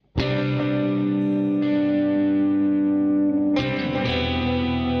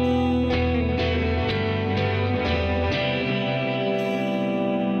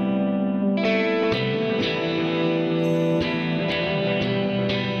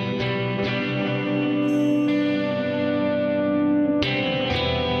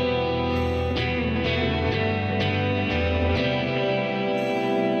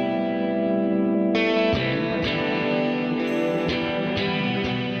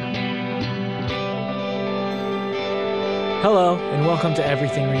Hello, and welcome to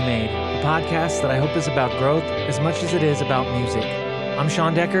Everything Remade, a podcast that I hope is about growth as much as it is about music. I'm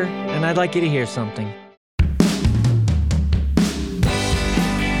Sean Decker, and I'd like you to hear something.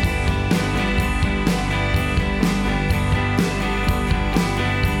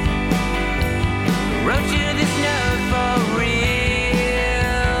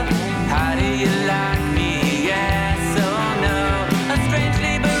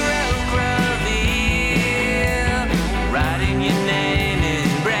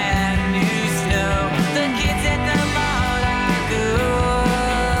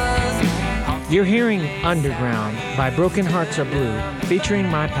 You're hearing Underground by Broken Hearts Are Blue, featuring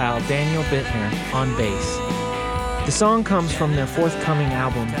my pal Daniel Bittner on bass. The song comes from their forthcoming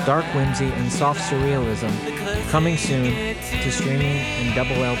album, Dark Whimsy and Soft Surrealism, coming soon to streaming and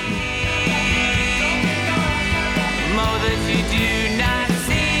double LP. More that you do not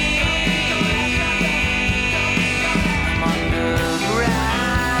see. I'm underground.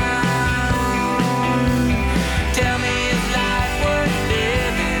 Tell me, is life worth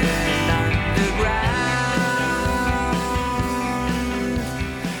living underground?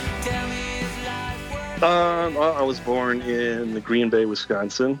 Tell me, is life worth Well, I was born in Green Bay,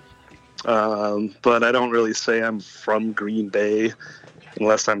 Wisconsin, but I don't really say I'm from Green Bay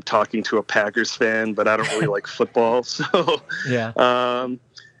unless I'm talking to a Packers fan, but I don't really like football. So, Yeah.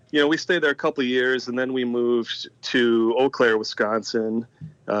 we stayed there a couple of years, and then we moved to Eau Claire, Wisconsin.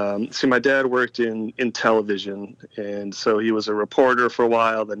 See, my dad worked in television, and so he was a reporter for a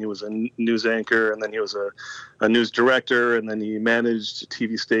while, then he was a news anchor, and then he was a news director, and then he managed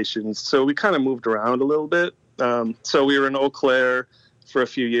TV stations. So we kind of moved around a little bit. So we were in Eau Claire for a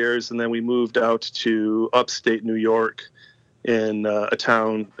few years, and then we moved out to upstate New York in a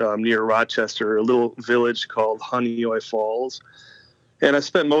town near Rochester, a little village called Honeoye Falls. And I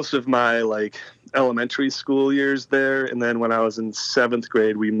spent most of my elementary school years there. And then when I was in 7th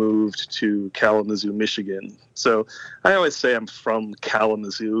grade, we moved to Kalamazoo, Michigan. So I always say I'm from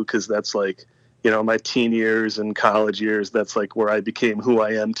Kalamazoo because that's my teen years and college years. That's where I became who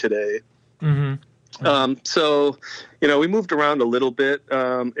I am today. Mm-hmm. So, we moved around a little bit,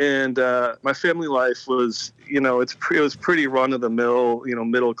 and my family life was, it was pretty run-of-the-mill,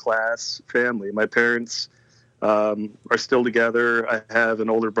 middle-class family. My parents are still together. I have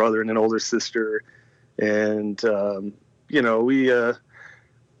an older brother and an older sister, and, we, I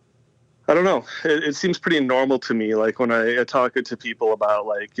don't know, it seems pretty normal to me, when I talk to people about,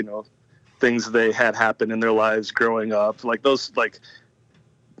 things they had happen in their lives growing up, those,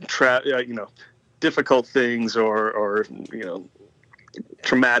 difficult things or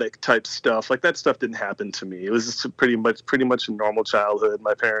traumatic type stuff. That stuff didn't happen to me. It was just pretty much a normal childhood.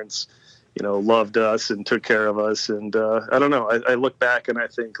 My parents, loved us and took care of us. And I don't know. I look back and I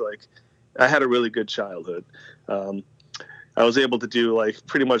think I had a really good childhood. I was able to do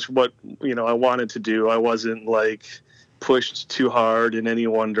pretty much what, I wanted to do. I wasn't pushed too hard in any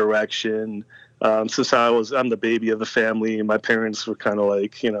one direction. Since I'm the baby of the family, my parents were kind of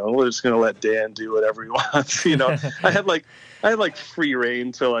we're just going to let Dan do whatever he wants. I had free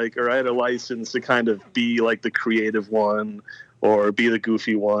reign to or I had a license to kind of be the creative one or be the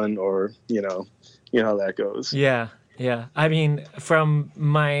goofy one or, how that goes. Yeah. Yeah. I mean, from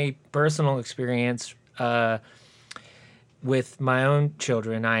my personal experience with my own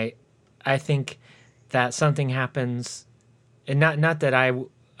children, I think that something happens, and not that I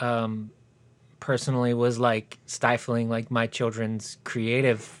personally was stifling my children's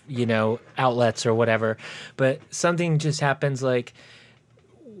creative, outlets or whatever, but something just happens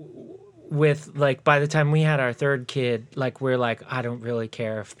with by the time we had our third kid, we're I don't really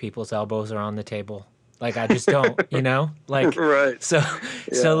care if people's elbows are on the table. I just don't, Right. So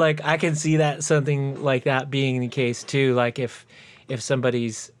I can see that something like that being the case too. If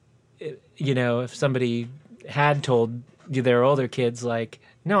somebody's, if somebody had told their older kids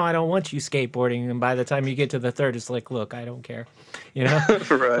no, I don't want you skateboarding, and by the time you get to the third, it's look, I don't care,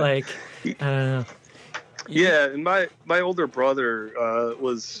 Right. I don't know. Yeah, and my older brother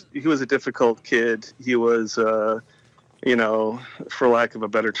was a difficult kid. He was for lack of a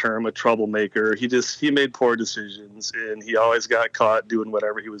better term, a troublemaker. He made poor decisions, and he always got caught doing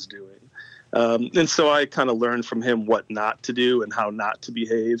whatever he was doing. And so I kind of learned from him what not to do and how not to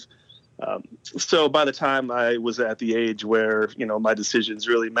behave. So by the time I was at the age where, my decisions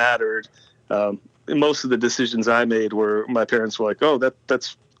really mattered, most of the decisions I made were, my parents were oh,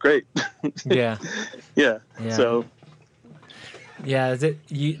 that's great. Yeah. Yeah. So. Yeah,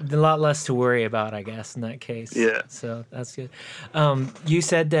 a lot less to worry about, I guess, in that case. Yeah. So that's good. You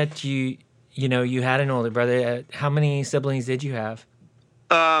said that you had an older brother. How many siblings did you have?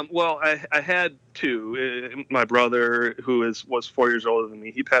 Well, I had two. My brother, who was 4 years older than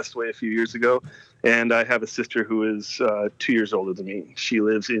me, he passed away a few years ago, and I have a sister who is 2 years older than me. She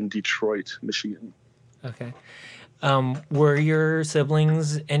lives in Detroit, Michigan. Okay. Were your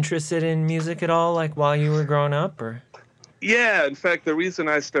siblings interested in music at all, like while you were growing up, or? Yeah, in fact, the reason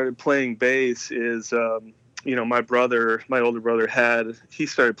I started playing bass is, my brother, my older brother, he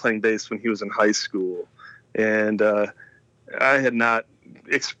started playing bass when he was in high school, and I had not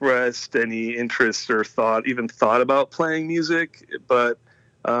expressed any interest or even thought about playing music, but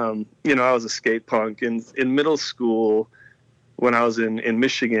I was a skate punk in middle school. When I was in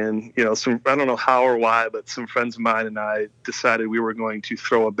Michigan, I don't know how or why, but some friends of mine and I decided we were going to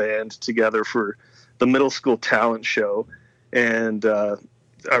throw a band together for the middle school talent show. And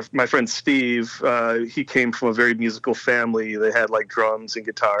my friend Steve, he came from a very musical family. They had like drums and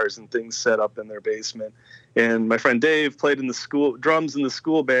guitars and things set up in their basement. And my friend Dave played in the drums in the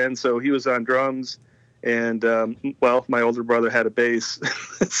school band, so he was on drums. And my older brother had a bass,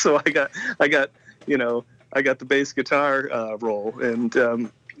 so I got the bass guitar role, and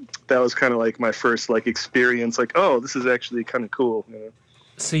that was kind of like my first like experience. Like, oh, this is actually kind of cool.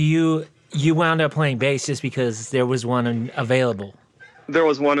 So you wound up playing bass just because there was one available. There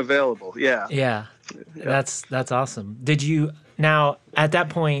was one available. Yeah. Yeah. That's awesome. Did you now at that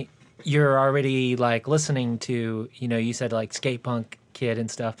point you're already like listening to you said like skate punk kid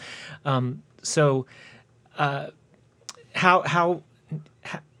and stuff. So how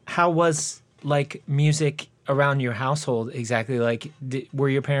was like music around your household exactly? Like, were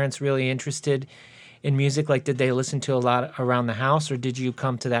your parents really interested in music? Like, did they listen to a lot around the house, or did you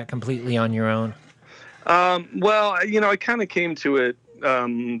come to that completely on your own? Well, I kind of came to it.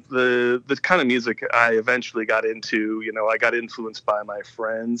 The kind of music I eventually got into, I got influenced by my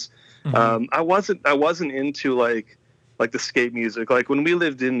friends. Mm-hmm. I wasn't into like the skate music. Like when we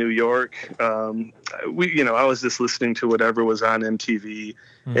lived in New York, I was just listening to whatever was on MTV,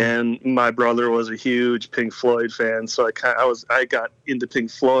 mm-hmm. and my brother was a huge Pink Floyd fan, so I got into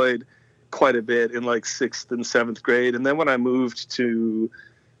Pink Floyd quite a bit in like 6th and 7th grade. And then when I moved to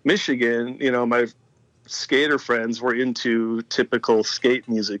Michigan, my skater friends were into typical skate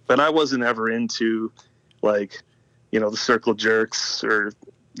music, but I wasn't ever into like, the Circle Jerks or,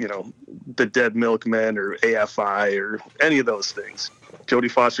 the Dead Milkmen or AFI or any of those things.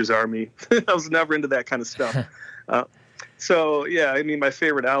 Jodie Foster's Army. I was never into that kind of stuff. So yeah, my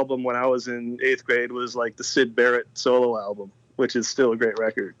favorite album when I was in 8th grade was like the Syd Barrett solo album, which is still a great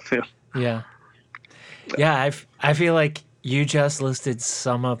record. Yeah. I feel like you just listed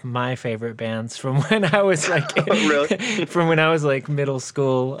some of my favorite bands from when I was like, really? From when I was like middle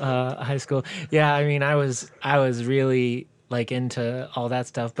school, high school. Yeah, I was really like into all that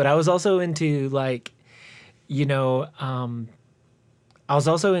stuff, but I was also into like, I was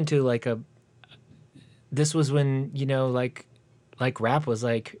also into like this was when like rap was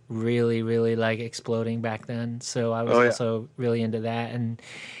like really really like exploding back then, so I was also really into that,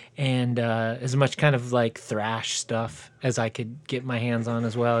 and as much kind of like thrash stuff as I could get my hands on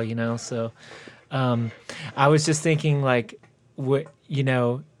as well, so I was just thinking like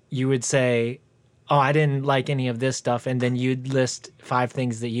you would say, oh, I didn't like any of this stuff, and then you'd list 5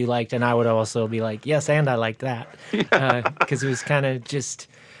 things that you liked, and I would also be like, yes, and I liked that, because it was kind of just,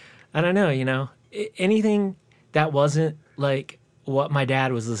 I don't know, anything that wasn't like what my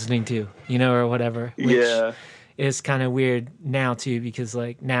dad was listening to, or whatever, which is kind of weird now too, because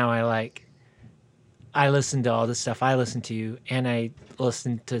like now I listen to all the stuff I listen to, and I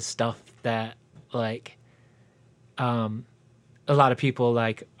listen to stuff that like a lot of people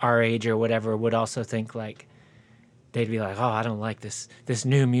like our age or whatever would also think like, they'd be like, oh, I don't like this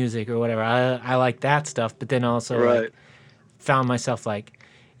new music or whatever. I like that stuff, but then also like found myself like,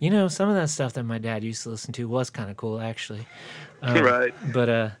 some of that stuff that my dad used to listen to was kind of cool actually. Right.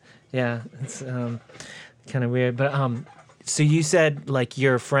 But yeah, it's kind of weird. But so you said like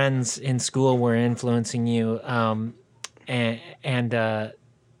your friends in school were influencing you,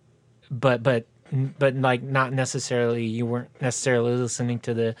 but like not necessarily, you weren't necessarily listening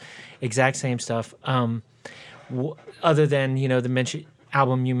to the exact same stuff. Other than, the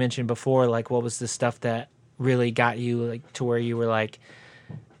album you mentioned before, like what was the stuff that really got you like to where you were like,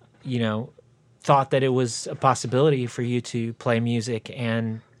 thought that it was a possibility for you to play music?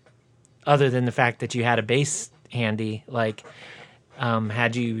 And other than the fact that you had a bass handy, like,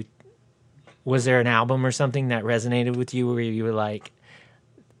 was there an album or something that resonated with you where you were like,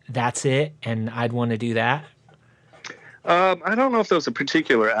 that's it, and I'd want to do that? I don't know if there was a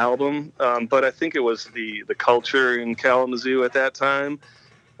particular album, but I think it was the culture in Kalamazoo at that time.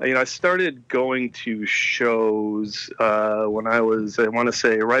 I started going to shows when I want to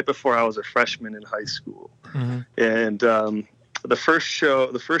say, right before I was a freshman in high school. Mm-hmm. And the first show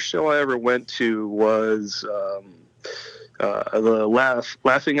I ever went to was the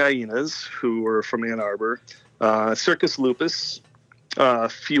Laughing Hyenas, who were from Ann Arbor, Circus Lupus,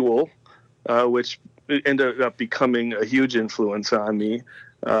 Fuel, which ended up becoming a huge influence on me.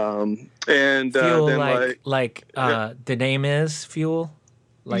 And Fuel, then the name is Fuel.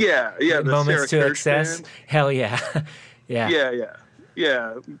 Like yeah, the Moments Sarah to Kirsch Excess. band. Hell yeah, yeah.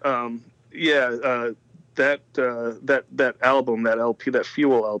 That album, that LP, that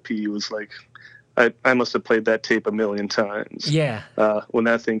Fuel LP was like, I must have played that tape a million times. Yeah. When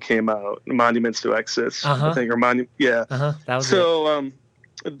that thing came out, Monuments to Excess, I think, or That was so.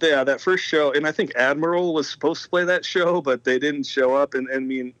 That first show, and I think Admiral was supposed to play that show, but they didn't show up. And I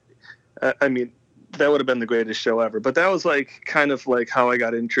mean, that would have been the greatest show ever. But that was like kind of like how I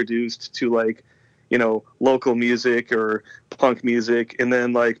got introduced to like, local music or punk music. And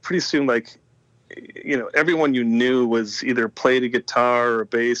then like pretty soon, like, everyone you knew was either played a guitar or a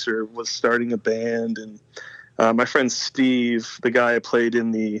bass or was starting a band. And my friend Steve, the guy I played in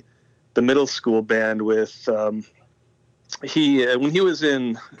the middle school band with, when we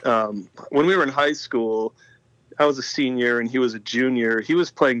were in high school, I was a senior and he was a junior. He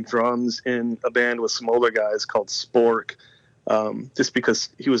was playing drums in a band with some older guys called Spork, just because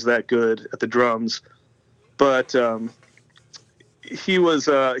he was that good at the drums. But he was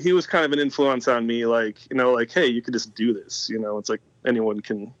kind of an influence on me, like, hey, you could just do this. It's like anyone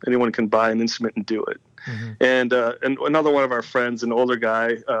can buy an instrument and do it. Mm-hmm. And another one of our friends, an older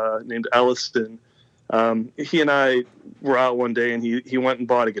guy named Elliston, he and I were out one day and he went and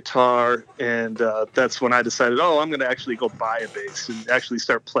bought a guitar, and that's when I decided, I'm going to actually go buy a bass and actually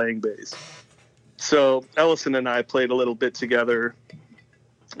start playing bass. So Ellison and I played a little bit together,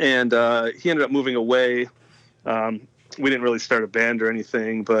 and he ended up moving away. We didn't really start a band or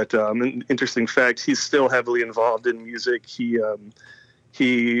anything, but an interesting fact, he's still heavily involved in music. He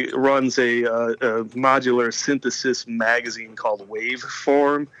runs a modular synthesis magazine called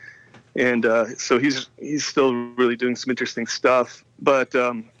Waveform. And so he's still really doing some interesting stuff. But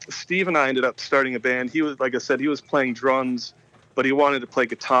Steve and I ended up starting a band. He was, like I said, he was playing drums, but he wanted to play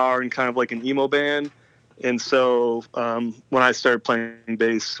guitar in kind of like an emo band. And so when I started playing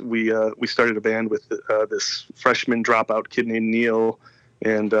bass, we started a band with this freshman dropout kid named Neil,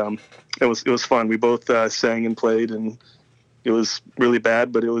 and it was fun. We both sang and played, and it was really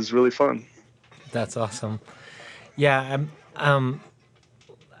bad, but it was really fun. That's awesome. Yeah,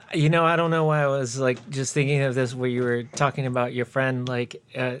 I don't know why I was like just thinking of this where you were talking about your friend, like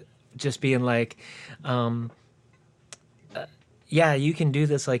just being like, yeah, you can do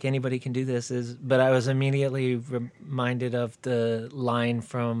this, like anybody can do this. But I was immediately reminded of the line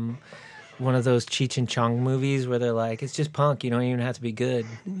from one of those Cheech and Chong movies where they're like, it's just punk, you don't even have to be good,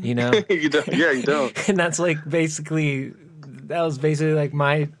 you don't. And that's like that was basically like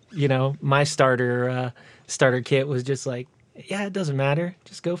my starter kit was just like, yeah, it doesn't matter.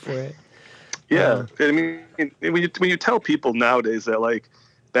 Just go for it. Yeah. I mean, when you tell people nowadays that, like,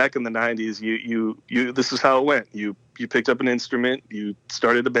 back in the 90s, you this is how it went. You picked up an instrument, you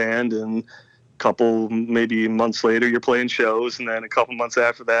started a band, and a couple maybe months later you're playing shows, and then a couple months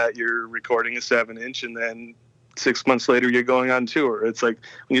after that you're recording a 7-inch, and then 6 months later you're going on tour. It's like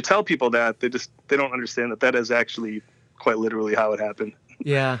when you tell people that, they don't understand that is actually quite literally how it happened.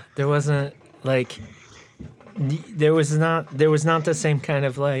 Yeah, there wasn't like there was not the same kind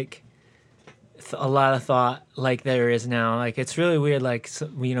of like a lot of thought like there is now. Like it's really weird. Like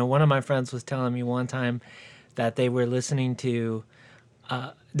one of my friends was telling me one time that they were listening to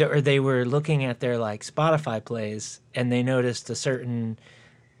or they were looking at their like Spotify plays, and they noticed a certain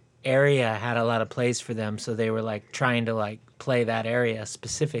area had a lot of plays for them, so they were like trying to like play that area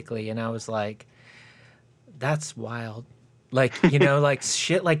specifically. And I was like, that's wild. Like, like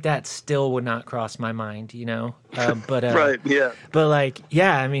shit like that still would not cross my mind, but right, yeah. But like,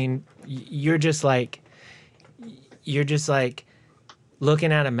 yeah, I mean, you're just like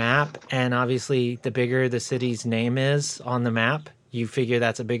looking at a map, and obviously the bigger the city's name is on the map, you figure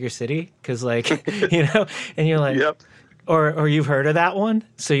that's a bigger city, because like, and you're like, yep. Or you've heard of that one,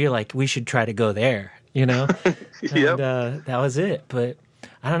 so you're like, we should try to go there, Yep. And that was it. But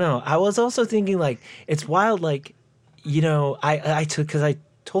I don't know. I was also thinking like, it's wild, like, I took, because I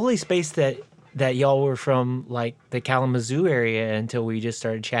totally spaced that y'all were from like the Kalamazoo area until we just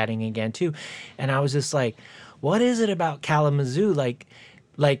started chatting again too, and I was just like, what is it about Kalamazoo? Like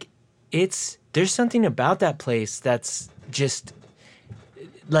there's something about that place that's just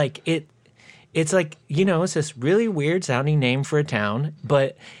like it's like, it's this really weird sounding name for a town,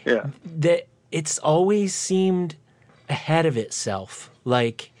 but Yeah. that it's always seemed ahead of itself,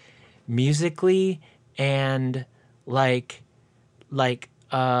 like musically and like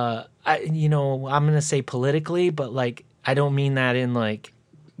I'm gonna say politically, but like I don't mean that in like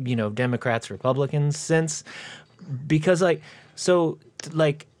Democrats Republicans sense, because like so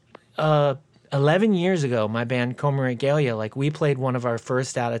like 11 years ago, my band Coma Regalia, like we played one of our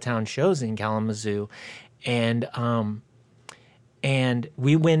first out of town shows in Kalamazoo, and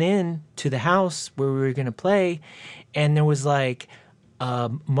we went in to the house where we were gonna play, and there was like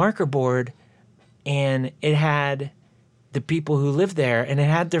a marker board, and it had the people who lived there, and it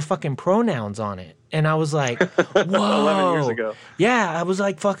had their fucking pronouns on it. And I was like, whoa. 11 years ago. Yeah, I was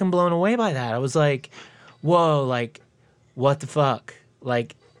like fucking blown away by that. I was like, whoa, like, what the fuck?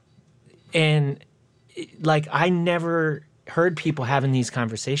 Like, and like, I never heard people having these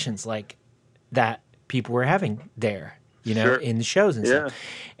conversations like that people were having there, Sure. in the shows and stuff.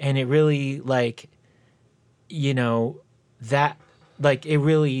 And it really, like, that, like, it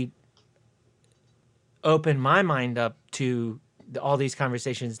really opened my mind up to all these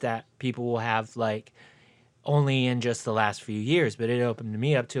conversations that people will have, like, only in just the last few years, but it opened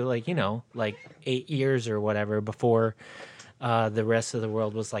me up to, like, like 8 years or whatever before the rest of the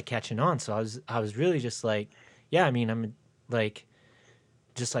world was like catching on. So I was really just like, yeah, I mean, I'm like,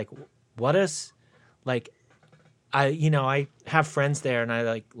 just like, what is, like, I have friends there, and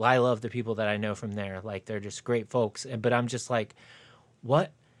I love the people that I know from there. Like, they're just great folks. But I'm just like,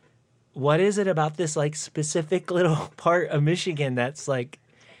 what is it about this like specific little part of Michigan that's like,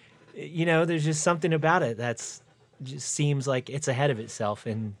 there's just something about it that's just seems like it's ahead of itself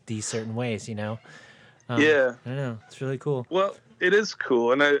in these certain ways, Yeah. I don't know. It's really cool. Well, it is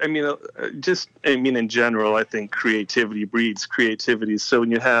cool. And I mean, in general, I think creativity breeds creativity. So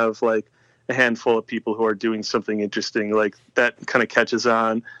when you have like a handful of people who are doing something interesting, like that kind of catches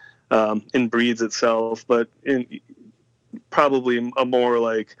on and breeds itself. But in probably a more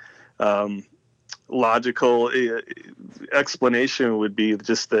like logical explanation would be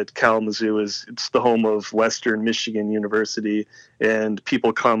just that Kalamazoo it's the home of Western Michigan University, and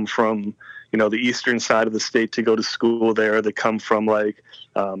people come from the eastern side of the state to go to school there. They come from like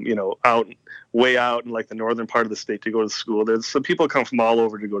way out in like the northern part of the state to go to school. There's some people come from all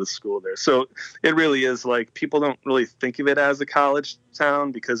over to go to school there. So it really is like, people don't really think of it as a college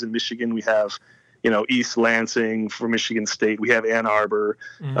town, because in Michigan we have East Lansing for Michigan State, we have Ann Arbor.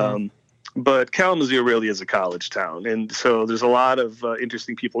 Mm-hmm. But Kalamazoo really is a college town. And so there's a lot of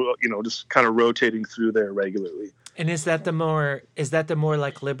interesting people, just kind of rotating through there regularly. And is that the more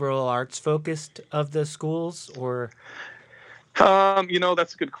like liberal arts focused of the schools, or?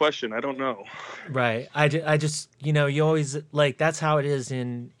 That's a good question. I don't know. Right. I just, you always like, that's how it is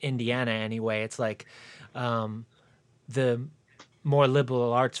in Indiana anyway. It's like, the more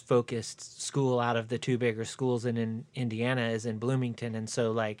liberal arts focused school out of the two bigger schools in Indiana is in Bloomington. And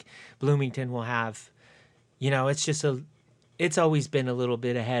so like Bloomington will have, it's always been a little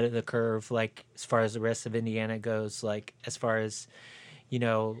bit ahead of the curve, like as far as the rest of Indiana goes, like as far as,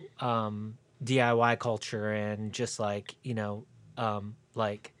 DIY culture and just like,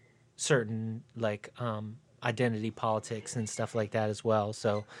 like certain like identity politics and stuff like that as well.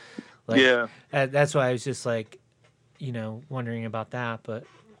 So like, yeah, that's why I was just like, wondering about that. But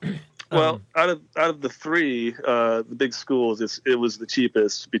well, out of the three, the big schools, it was the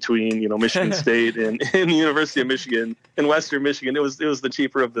cheapest between Michigan State and the University of Michigan and Western Michigan. It was the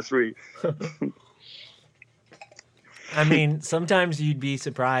cheaper of the three. I mean, sometimes you'd be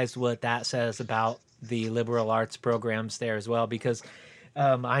surprised what that says about the liberal arts programs there as well, because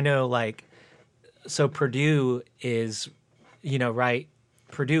I know like, so Purdue is, right.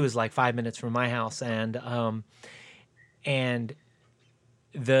 Purdue is like 5 minutes from my house, and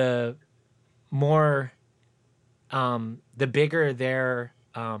the more, the bigger their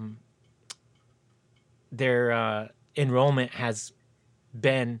enrollment has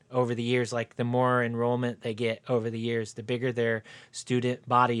been over the years, like the more enrollment they get over the years, the bigger their student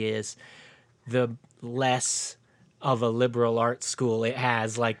body is, the less of a liberal arts school it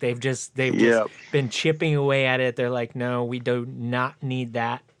has. Like they've just been chipping away at it. They're like, no, we do not need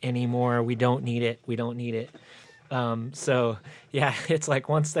that anymore. We don't need it. So yeah, it's like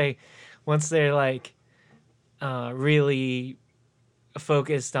once they're like really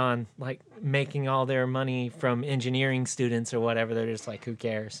focused on like making all their money from engineering students or whatever, they're just like, who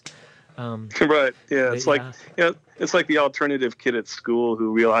cares? Right. Yeah. It's like it's like the alternative kid at school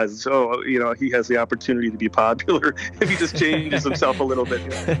who realizes, he has the opportunity to be popular if he just changes himself a little bit.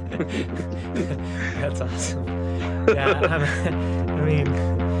 That's awesome. Yeah. I mean,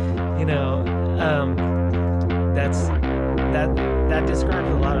 Um, that's that describes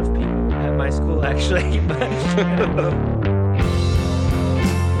a lot of people at my school, actually. But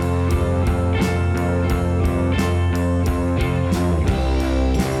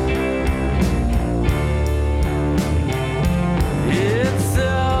It's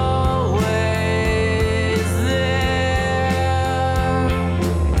always there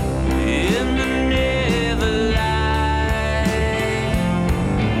in the never light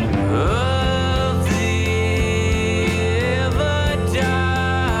of the ever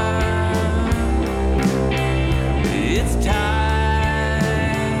dark. It's time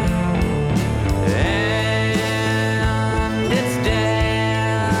and it's dance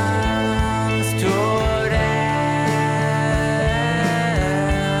toward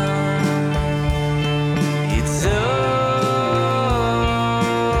it's over.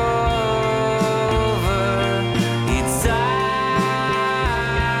 It's over.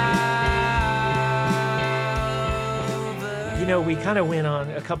 you know, we kind of went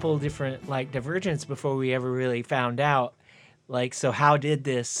on a couple of different like divergence before we ever really found out. Like, so how did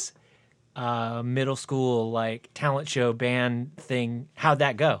this middle school like talent show band thing? How'd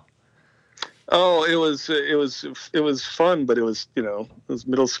that go? Oh, it was fun, but it was it was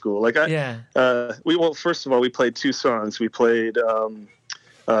middle school. Like Yeah. first of all we played two songs. We played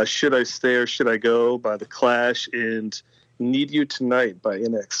 "Should I Stay or Should I Go" by The Clash and "Need You Tonight" by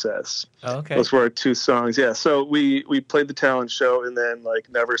INXS. Oh, okay. Those were our two songs. Yeah. So we played the talent show and then like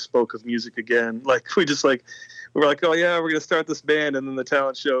never spoke of music again. Like we were like, oh yeah, we're gonna start this band, and then the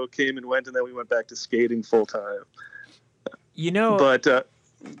talent show came and went, and then we went back to skating full time. You know, But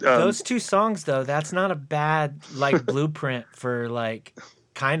those two songs though, that's not a bad like blueprint for like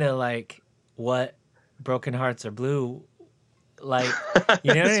kind of like what Broken Hearts Are Blue, like,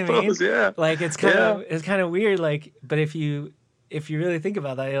 you know what I mean? suppose, yeah. Like it's kind of weird, like, but if you really think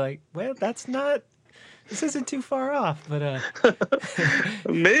about that, you're like, well, this isn't too far off, but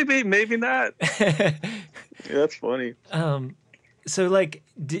maybe not. Yeah, that's funny. So like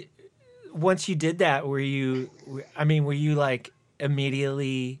once you did that, were you like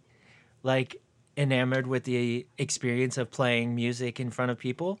immediately like enamored with the experience of playing music in front of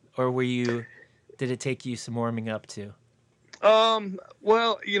people, or did it take you some warming up too?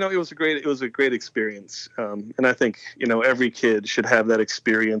 Well, it was a great experience. And I think, every kid should have that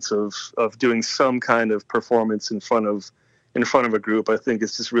experience of doing some kind of performance in front of a group. I think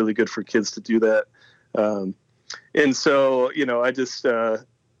it's just really good for kids to do that. And so, I just,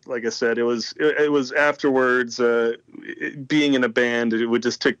 like I said, it was afterwards, being in a band, it would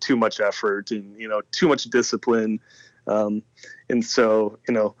just take too much effort and, too much discipline. And so,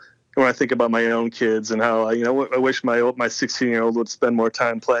 when I think about my own kids and how, I wish my 16-year-old would spend more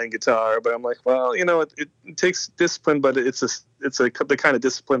time playing guitar, but I'm like, well, it takes discipline, but it's the kind of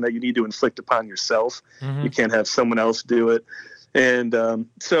discipline that you need to inflict upon yourself. Mm-hmm. You can't have someone else do it. And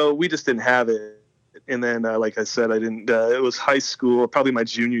so we just didn't have it. And then, like I said, I didn't. It was high school, probably my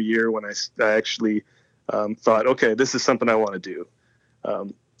junior year, when I actually thought, okay, this is something I want to do.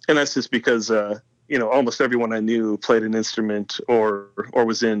 And that's just because, almost everyone I knew played an instrument or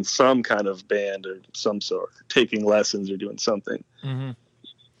was in some kind of band or some sort, taking lessons or doing something. Mm-hmm.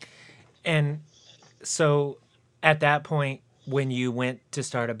 And so, at that point, when you went to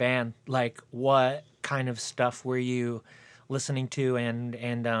start a band, like what kind of stuff were you listening to,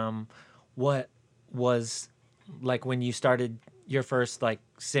 and what was like when you started your first like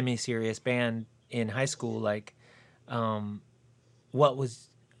semi-serious band in high school, like what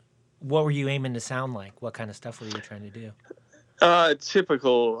were you aiming to sound like? What kind of stuff were you trying to do?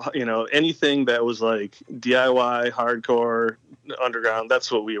 Typical, anything that was like DIY, hardcore, underground. That's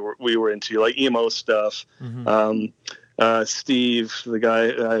what we were into, like emo stuff. Mm-hmm. Steve, the guy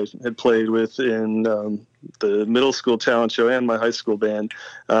I had played with in the middle school talent show and my high school band,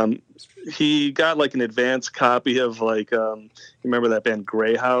 he got like an advanced copy of like, you remember that band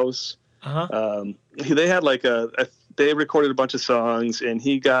Grey House? Uh-huh. They had like they recorded a bunch of songs, and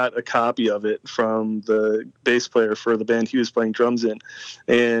he got a copy of it from the bass player for the band he was playing drums in.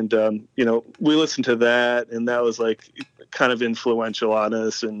 And, we listened to that, and that was like kind of influential on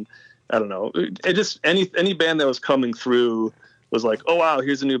us. And I don't know, it just, any band that was coming through was like, oh wow,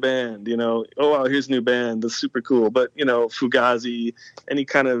 here's a new band, oh wow, here's a new band. That's super cool. But, Fugazi, any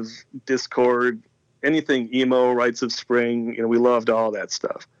kind of Discord, anything emo, Rites of Spring, we loved all that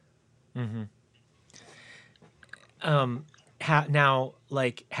stuff. Mm-hmm. Now,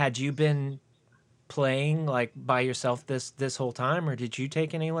 like, had you been playing like by yourself this whole time, or did you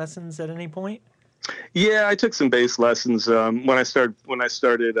take any lessons at any point? Yeah, I took some bass lessons when I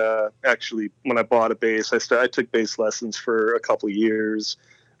started. Actually, when I bought a bass, I took bass lessons for a couple years.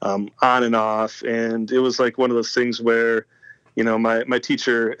 on and off. And it was like one of those things where, you know, my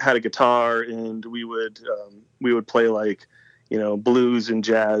teacher had a guitar, and we would play like, you know, blues and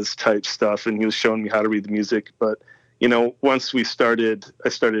jazz type stuff, and he was showing me how to read the music. But, you know, once I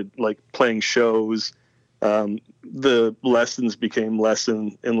started like playing shows, the lessons became less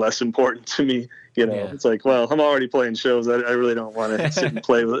and less important to me. You know, Yeah. It's like, well, I'm already playing shows. I really don't want to sit and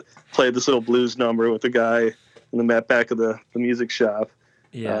play this little blues number with the guy in the back of the music shop.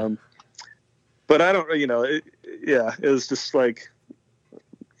 Yeah. But I don't, you know, it was just like,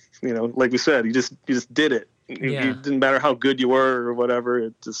 you know, like we said, you just did it. Yeah. It didn't matter how good you were or whatever.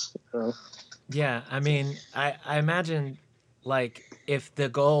 It just, Yeah, I mean, I imagine, like, if the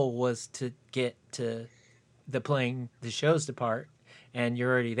goal was to get to the playing the shows part, and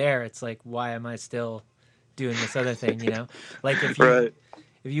you're already there, it's like, why am I still doing this other thing, you know? Like, if you right.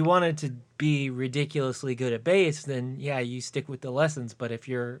 if you wanted to be ridiculously good at bass, then yeah, you stick with the lessons. But if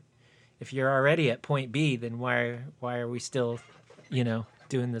you're already at point B, then why are we still, you know,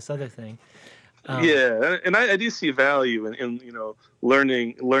 doing this other thing? Yeah, and I do see value in you know,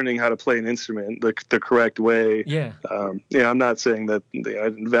 learning how to play an instrument the correct way. Yeah. Yeah, I'm not saying that I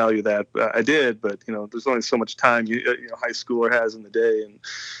didn't value that. I did, but you know, there's only so much time you know, high schooler has in the day, and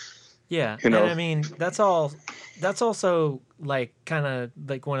Yeah, you know, and I mean that's also like kind of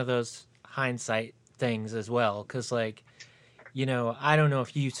like one of those hindsight things as well, because like, you know, I don't know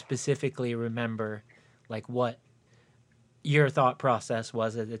if you specifically remember like what your thought process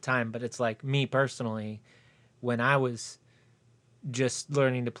was at the time, but it's like me personally, when I was just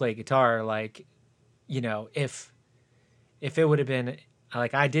learning to play guitar, like, you know, if it would have been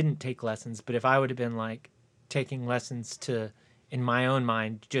like, I didn't take lessons, but if I would have been like taking lessons to, in my own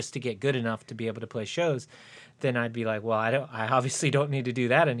mind, just to get good enough to be able to play shows, then I'd be like, well, I obviously don't need to do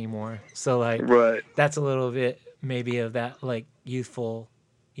that anymore. So like, right. that's a little bit maybe of that like youthful,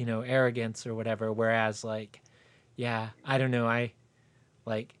 you know, arrogance or whatever. Whereas like, yeah, I don't know. I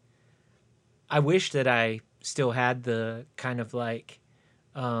wish that I still had the kind of like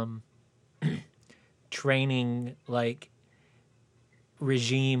training like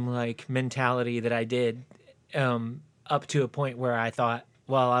regime like mentality that I did up to a point where I thought,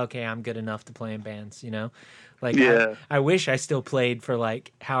 well, okay, I'm good enough to play in bands, you know? Like, Yeah. I wish I still played for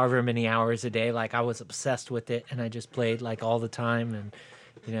like however many hours a day. Like I was obsessed with it and I just played like all the time, and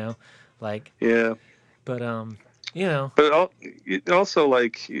you know, like, Yeah. but you know, But also,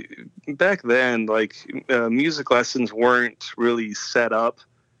 like, back then, like, music lessons weren't really set up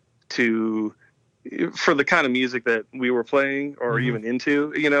for the kind of music that we were playing or Mhm. even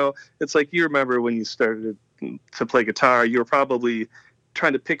into. You know, it's like, you remember when you started to play guitar, you were probably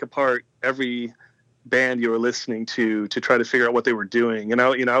trying to pick apart every band you were listening to try to figure out what they were doing. And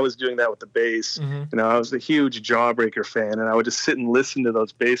I was doing that with the bass. Mhm. You know, I was a huge Jawbreaker fan, and I would just sit and listen to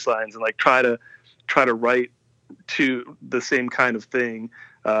those bass lines and like try to write to the same kind of thing.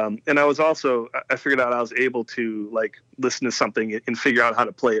 And I figured out I was able to like listen to something and figure out how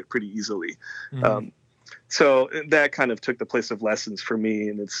to play it pretty easily. Mhm. So that kind of took the place of lessons for me,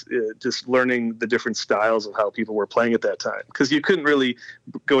 and it's just learning the different styles of how people were playing at that time, because you couldn't really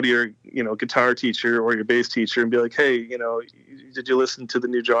go to your, you know, guitar teacher or your bass teacher and be like, hey, you know, did you listen to the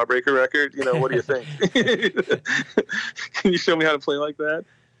new Jawbreaker record? You know, what do you think? Can you show me how to play like that?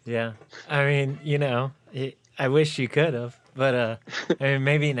 Yeah. I mean, you know, I wish you could have, but I mean,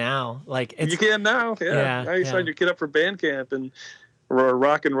 maybe now, like it's You can now. Yeah, Now you yeah. sign your kid up for band camp and or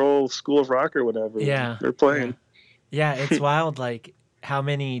Rock and Roll School of Rock or whatever. Yeah, They're playing. Yeah, it's wild, like how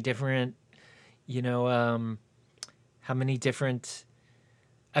many different, you know, how many different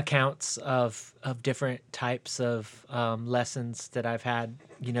accounts of different types of lessons that I've had,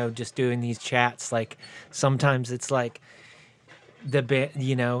 you know, just doing these chats. Like sometimes it's like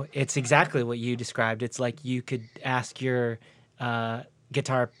you know, it's exactly what you described. It's like you could ask your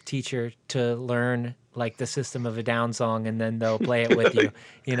guitar teacher to learn like the System of a Down song, and then they'll play it with you,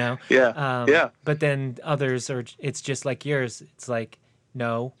 you know? Yeah. Yeah. But then others it's just like yours. It's like,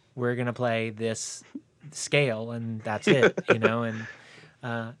 no, we're going to play this scale and that's it, you know? And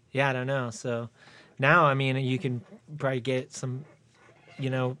yeah, I don't know. So now, I mean, you can probably get some, you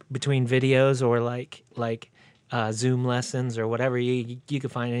know, between videos or like Zoom lessons or whatever, you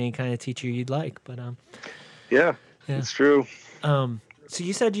could find any kind of teacher you'd like. But Yeah. Yeah. It's true. so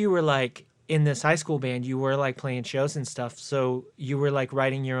you said you were like in this high school band, you were like playing shows and stuff. So you were like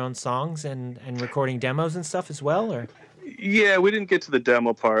writing your own songs and recording demos and stuff as well, or? Yeah, we didn't get to the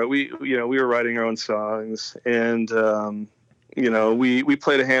demo part. We were writing our own songs, and you know, we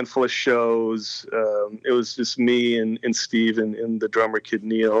played a handful of shows. It was just me and Steve and the drummer Kid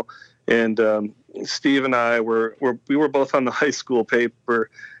Neal, And Steve and I we were both on the high school paper,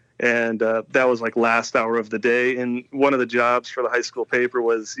 and that was like last hour of the day. And one of the jobs for the high school paper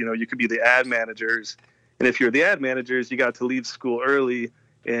was, you could be the ad managers. And if you're the ad managers, you got to leave school early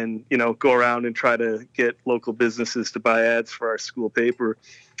and, go around and try to get local businesses to buy ads for our school paper.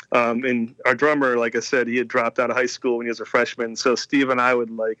 And our drummer, like I said, he had dropped out of high school when he was a freshman. So Steve and I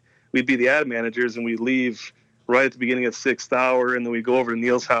we'd be the ad managers, and we'd leave right at the beginning of 6th hour. And then we'd go over to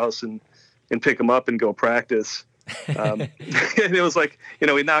Neil's house and pick him up and go practice. And it was like,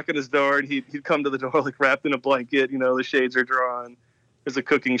 we'd knock on his door, and he'd come to the door like wrapped in a blanket, the shades are drawn. There's a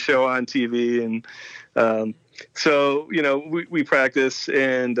cooking show on TV. And so, we practice,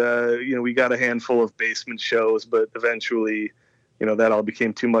 and, we got a handful of basement shows, but eventually, that all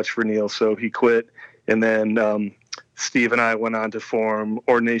became too much for Neil. So he quit. And then Steve and I went on to form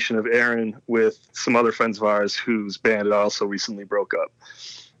Ordination of Aaron with some other friends of ours whose band had also recently broke up.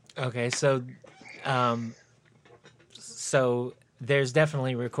 Okay, so there's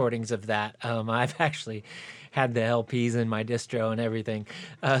definitely recordings of that. I've actually had the LPs in my distro and everything.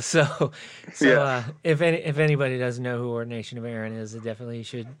 If anybody doesn't know who Ordination of Aaron is, definitely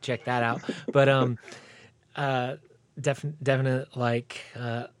should check that out. But definite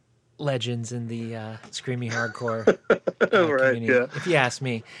legends in the screamy hardcore Right, community, yeah. if you ask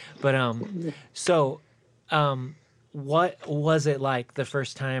me. But what was it like the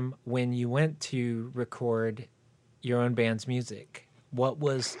first time when you went to record your own band's music? What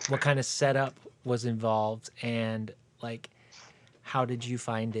kind of setup was involved, and how did you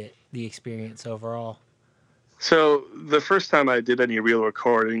find the experience overall? So the first time I did any real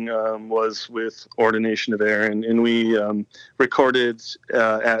recording was with Ordination of Aaron, and we recorded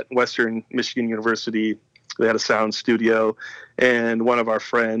at Western Michigan University. They had a sound studio, and one of our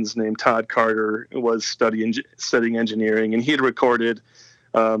friends named Todd Carter was studying engineering, and he had recorded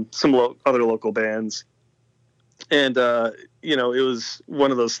some other local bands. And, it was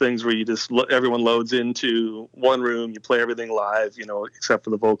one of those things where you just, everyone loads into one room, you play everything live, except for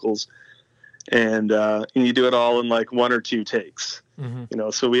the vocals. And you do it all in like 1 or 2 takes,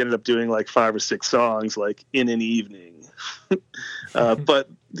 so we ended up doing like 5 or 6 songs, like in an evening. But,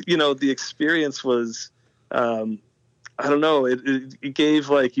 the experience was, I don't know, it gave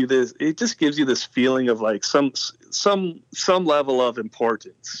like you this, it just gives you this feeling of like some level of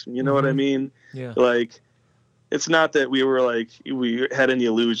importance. You know what I mean? Yeah. Like, it's not that we had any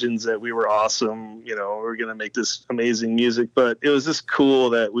illusions that we were awesome, we're going to make this amazing music, but it was just cool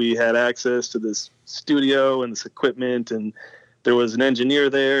that we had access to this studio and this equipment, and there was an engineer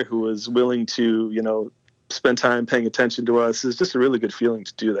there who was willing to, spend time paying attention to us. It's just a really good feeling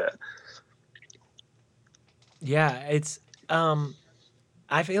to do that. Yeah, it's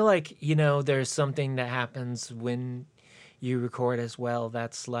I feel like, there's something that happens when you record as well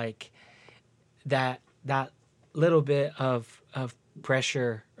that's like that little bit of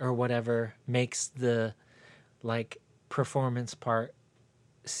pressure or whatever makes the performance part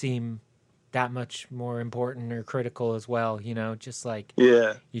seem that much more important or critical as well, just like,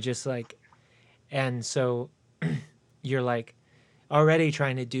 Yeah. you just and so you're already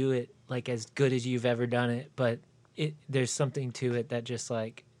trying to do it as good as you've ever done it, but there's something to it that just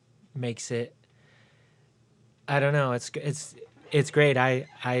makes it, I don't know, it's great.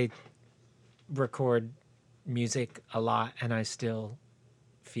 I record music a lot, and I still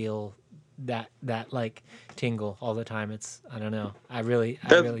feel that tingle all the time. I don't know.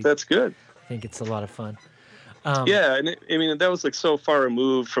 That's good. think it's a lot of fun. Yeah, and that was so far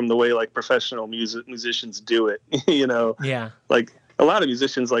removed from the way professional musicians do it. Yeah. A lot of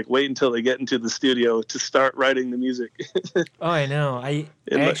musicians wait until they get into the studio to start writing the music. Oh, I know. I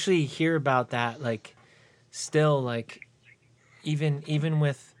actually hear about that still even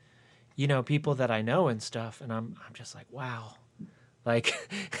with people that I know and stuff, and I'm just wow,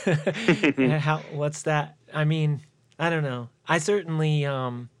 what's that? I mean, I don't know. I certainly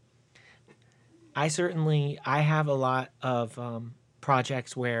I have a lot of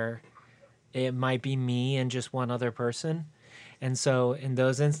projects where it might be me and just one other person, and so in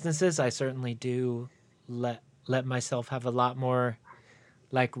those instances, I certainly do let myself have a lot more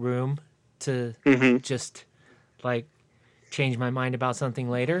room to just change my mind about something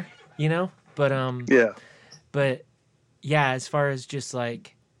later. But yeah. But yeah, as far as just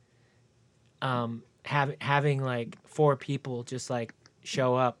having 4 people just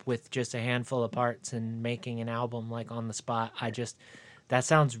show up with just a handful of parts and making an album on the spot, that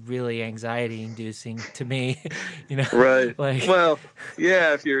sounds really anxiety inducing to me. Right. Well,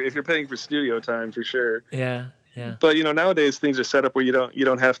 yeah, if you're paying for studio time, for sure. Yeah. Yeah. But nowadays things are set up where you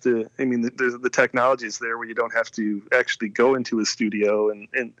don't have to. There's the technology is there where you don't have to actually go into a studio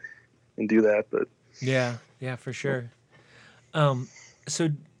and and do that. But Yeah, yeah, for sure. Um, so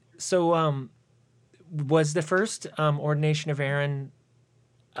was the first Ordination of Aaron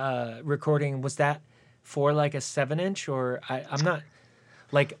recording, was that for like a 7-inch, or I'm not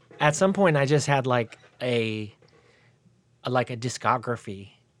like, at some point I just had like a discography,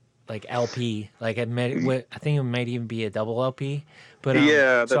 like LP, like I think it might even be a double LP, but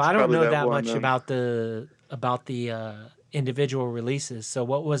yeah, so that's I don't probably know that that one. much about the individual releases. So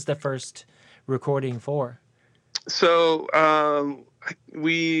what was the first recording for? So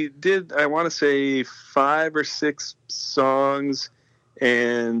we did, I want to say 5 or 6 songs,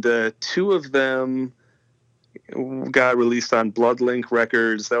 and 2 of them got released on Bloodlink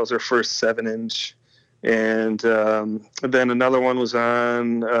Records. That was our first 7-inch. And then another one was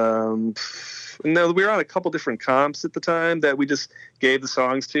on, no, we were on a couple different comps at the time that we just gave the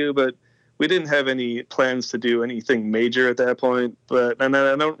songs to, but we didn't have any plans to do anything major at that point. And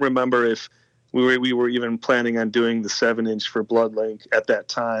I don't remember if we were even planning on doing the 7-inch for Bloodlink at that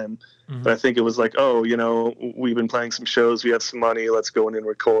time. Mm-hmm. But I think it was like, oh, we've been playing some shows, we have some money, let's go in and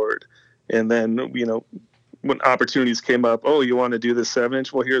record. And then, when opportunities came up, oh, you want to do this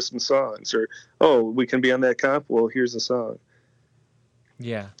 7-inch? Well, here's some songs. Or, oh, we can be on that comp? Well, here's a song.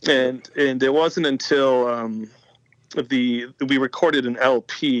 Yeah. And it wasn't until we recorded an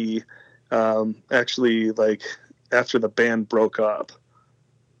LP, actually, like after the band broke up.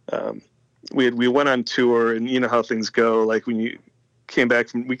 We went on tour, and you know how things go. Like when we came back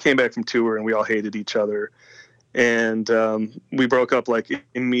from tour, and we all hated each other. And we broke up like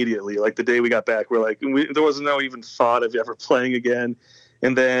immediately. Like the day we got back, we're like, there was no even thought of ever playing again.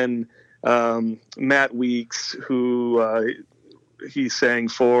 And then Matt Weeks, who he sang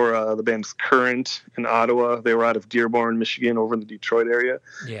for the band's Current in Ottawa. They were out of Dearborn, Michigan, over in the Detroit area.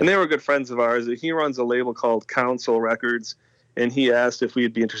 Yeah. And they were good friends of ours. He runs a label called Council Records, and he asked if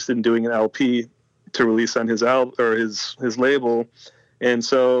we'd be interested in doing an LP to release on his album or his label. And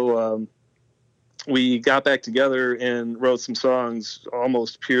so we got back together and wrote some songs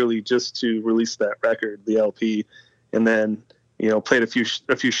almost purely just to release that record, the LP, and then played a few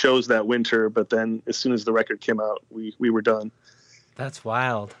shows that winter. But then as soon as the record came out, we were done. That's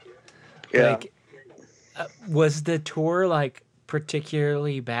wild. Yeah. Like, was the tour like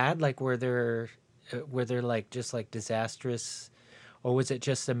particularly bad? Like, were there like just like disastrous, or was it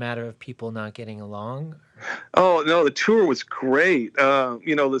just a matter of people not getting along? Oh no, the tour was great.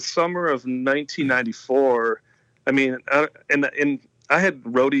 The summer of 1994. I mean, and I had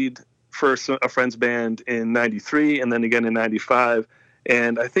roadied for a friend's band in '93, and then again in '95.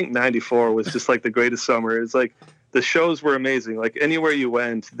 And I think '94 was just like the greatest summer. It's like the shows were amazing. Like anywhere you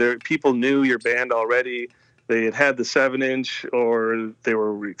went, people knew your band already. They had the 7-inch, or they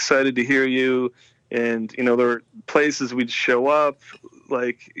were excited to hear you. And there were places we'd show up.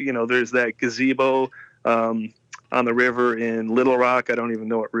 Like there's that gazebo on the river in Little Rock. I don't even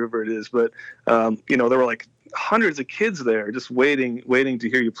know what river it is, but there were like hundreds of kids there just waiting to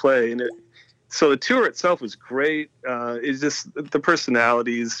hear you play. And so the tour itself was great. It's just the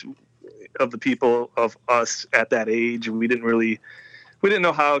personalities of the people of us at that age. We didn't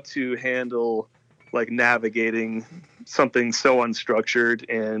know how to handle like navigating something so unstructured,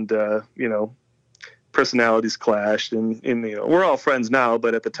 and personalities clashed, and we're all friends now,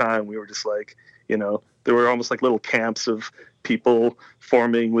 but at the time we were just like, there were almost like little camps of people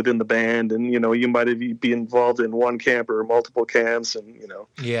forming within the band, and you might be involved in one camp or multiple camps, and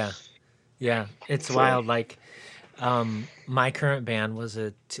yeah, it's wild. Like my current band was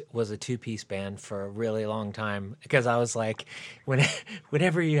a 2-piece band for a really long time, because I was like,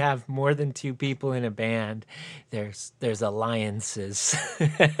 whenever you have more than 2 people in a band, there's alliances.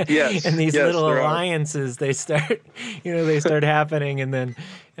 Yes, and these yes, little there are. alliances, they start happening, and then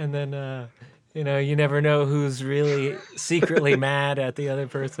you never know who's really secretly mad at the other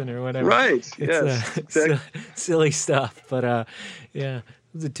person or whatever. Right. It's Yes. Exactly. silly stuff, but yeah.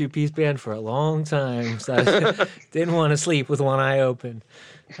 It was a 2-piece band for a long time, so I didn't want to sleep with one eye open.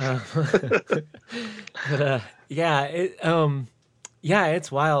 But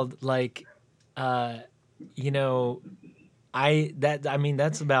it's wild. Like, that's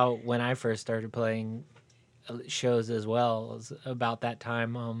about when I first started playing shows as well. It was about that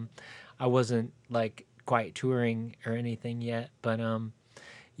time. I wasn't like quite touring or anything yet, but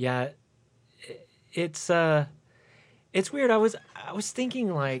it's weird. I was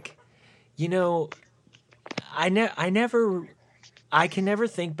thinking, like, I can never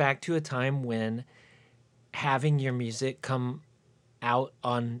think back to a time when having your music come out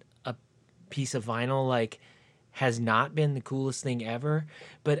on a piece of vinyl like has not been the coolest thing ever.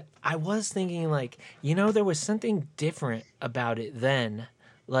 But I was thinking, like, there was something different about it then.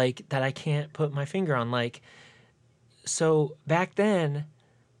 like that I can't put my finger on. Like, so back then,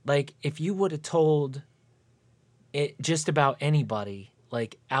 like if you would have told it just about anybody,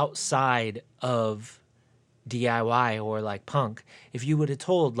 like outside of DIY or like punk, if you would have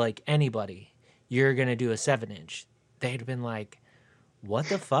told like anybody you're gonna do a 7-inch, they'd have been like, "What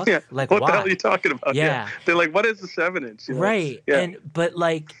the fuck? Yeah. Like, What why?" the hell are you talking about? Yeah. They're like, what is the 7-inch? You know? Right. Yeah. But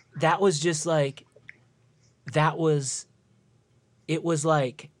like that was just like it was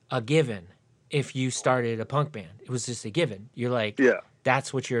like a given if you started a punk band. It was just a given. You're like, Yeah.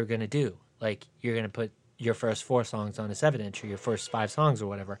 that's what you're gonna do. Like you're gonna put your first 4 songs on a 7-inch or your first 5 songs or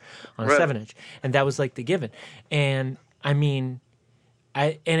whatever on a Right. 7-inch. And that was like the given. And I mean,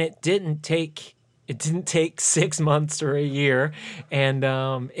 it didn't take 6 months or a year, and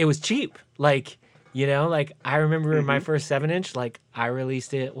it was cheap. Like, you know, like I remember my first 7-inch, like I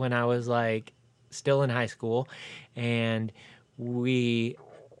released it when I was like still in high school, and we,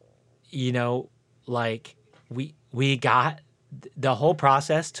 you know, like we got the whole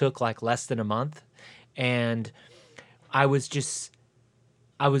process took like less than a month, and I was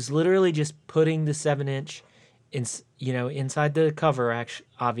literally just putting the 7-inch in, you know, inside the cover. Actually,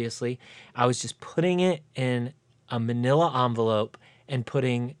 obviously, I was just putting it in a manila envelope and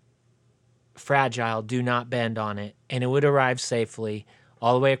putting "Fragile, do not bend" on it, and it would arrive safely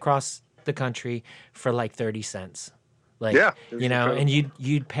all the way across the country for like 30 cents. Like, Yeah, it was you know, incredible. and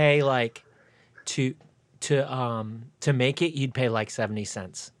you'd pay like to make it, you'd pay like 70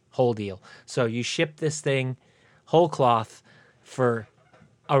 cents whole deal. So you ship this thing whole cloth for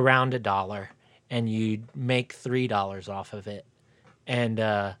around $1, and you'd make $3 off of it. And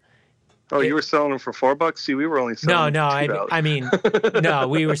You were selling them for $4? See, we were only selling no, them for $2. I mean, no,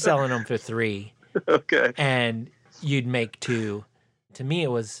 we were selling them for $3, Okay. and you'd make $2. To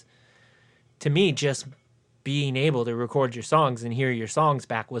me, just being able to record your songs and hear your songs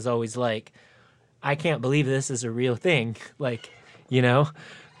back was always like, I can't believe this is a real thing. Like, you know,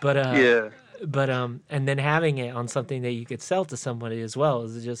 but Yeah. and then having it on something that you could sell to somebody as well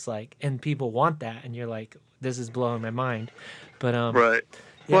is just like, and people want that, and you're like, this is blowing my mind. But Right.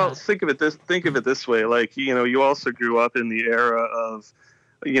 yeah. Well, think of it this way. Like, you know, you also grew up in the era of,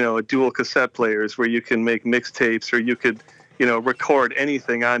 you know, dual cassette players where you can make mixtapes, or you could, you know, record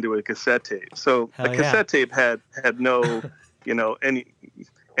anything onto a cassette tape. So Hell a yeah. cassette tape had no, you know,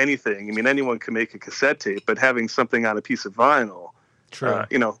 anything. I mean, anyone can make a cassette tape, but having something on a piece of vinyl, True.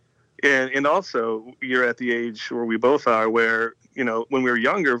 you know, and also you're at the age where we both are, where, you know, when we were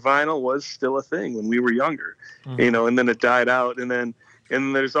younger, vinyl was still a thing when we were younger, Mhm. you know, and then it died out. And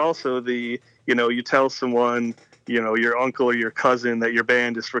there's also the, you know, you tell someone, you know, your uncle or your cousin that your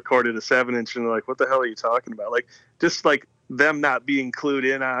band just recorded a 7-inch, and they're like, what the hell are you talking about? Like, just like them not being clued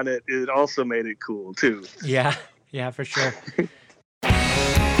in on it, it also made it cool too. Yeah, for sure.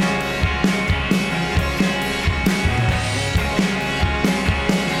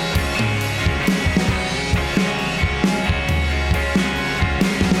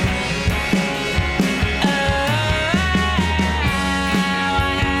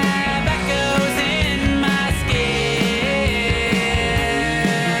 Echoes in my skin.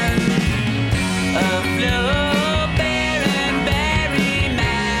 A flow bearing berry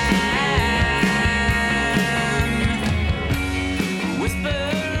man.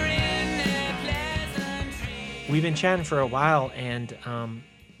 Whispering their pleasantries. We've been chatting for a while, and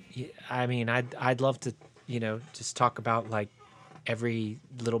I mean, I'd love to, you know, just talk about like every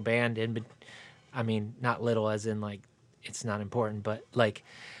little band I mean, not little as in like it's not important, but like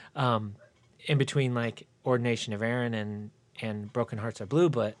in between like Ordination of Aaron and Broken Hearts Are Blue,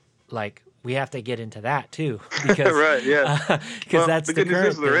 but like we have to get into that too, because Right, yeah. because Well, that's the the good news current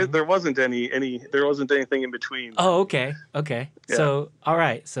is thing. there wasn't there wasn't anything in between. Oh, okay. Yeah. So, all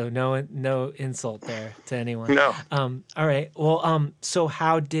right. So no insult there to anyone. No. All right. Well, so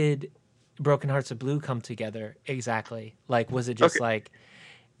how did Broken Hearts of Blue come together exactly? Like, was it just Okay. like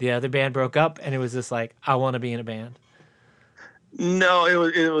the other band broke up and it was just like, I want to be in a band? No,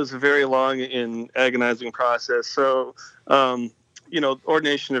 it was a very long and agonizing process. So, you know,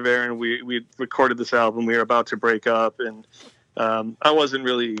 Ordination of Aaron, we recorded this album. We were about to break up, and I wasn't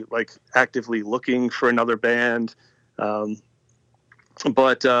really like actively looking for another band.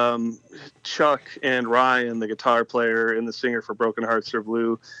 But Chuck and Ryan, the guitar player and the singer for Broken Hearts Are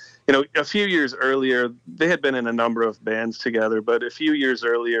Blue, you know, a few years earlier, they had been in a number of bands together, but a few years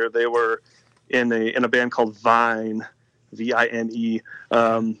earlier, they were in a band called Vine, Vine.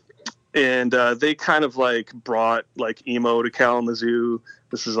 And they kind of like brought like emo to Kalamazoo.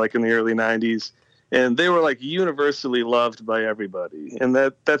 This is like in the early 90s. And they were like universally loved by everybody. And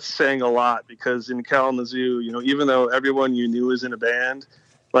that's saying a lot, because in Kalamazoo, you know, even though everyone you knew was in a band,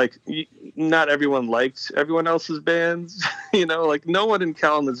 like not everyone liked everyone else's bands. You know, like no one in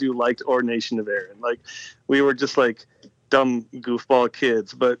Kalamazoo liked Ordination of Aaron. Like we were just like dumb goofball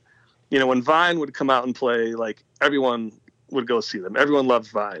kids. But you know, when Vine would come out and play, like everyone would go see them. Everyone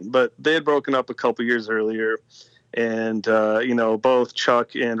loved Vine, but they had broken up a couple years earlier. And, you know, both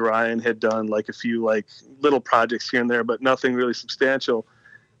Chuck and Ryan had done like a few like little projects here and there, but nothing really substantial.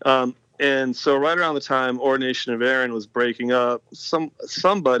 And so right around the time Ordination of Aaron was breaking up,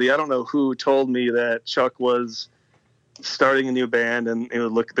 somebody, I don't know who, told me that Chuck was starting a new band and they were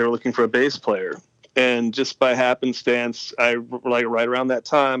looking for a bass player. And just by happenstance, right around that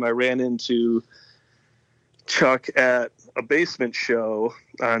time, I ran into Chuck at a basement show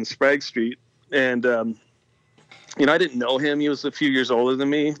on Sprague Street. And, you know, I didn't know him. He was a few years older than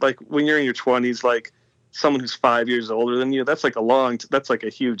me. Like when you're in your 20s, like someone who's 5 years older than you, that's like a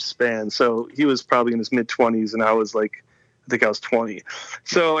huge span. So he was probably in his mid 20s and I was like, I think I was 20.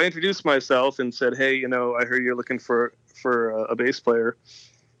 So I introduced myself and said, hey, you know, I heard you're looking for a bass player.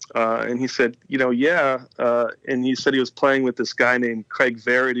 And he said, you know, yeah. And he said he was playing with this guy named Craig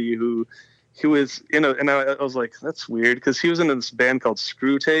Verity, who was, you know, and I was like, that's weird, because he was in this band called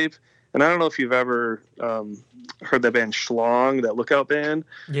Screw Tape. And I don't know if you've ever heard that band Schlong, that Lookout band.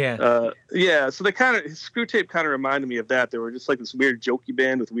 Yeah. Yeah. So Screw Tape kind of reminded me of that. They were just like this weird jokey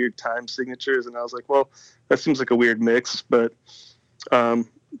band with weird time signatures. And I was like, well, that seems like a weird mix. But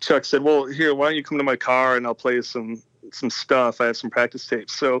Chuck said, well, here, why don't you come to my car and I'll play some stuff. I have some practice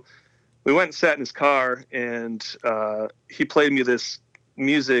tapes. So we went and sat in his car and he played me this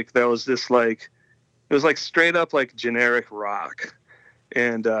music that was this like, it was like straight up like generic rock.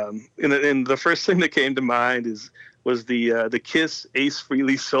 And the first thing that came to mind was the Kiss Ace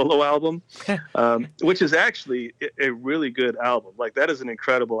Frehley solo album, which is actually a really good album. Like that is an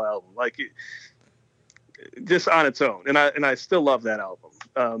incredible album, like just on its own. And I still love that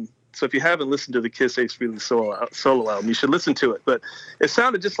album. So if you haven't listened to the Kiss Ace Frehley solo album, you should listen to it. But it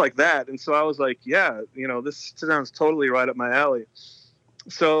sounded just like that, and so I was like, yeah, you know, this sounds totally right up my alley.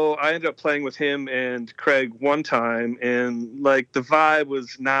 So I ended up playing with him and Craig one time, and like the vibe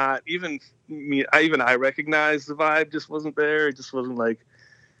was not even me. I recognized the vibe just wasn't there. It just wasn't like,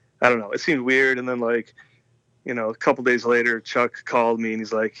 I don't know. It seemed weird. And then like, you know, a couple days later, Chuck called me and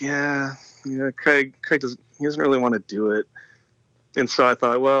he's like, yeah, Craig doesn't really want to do it. And so I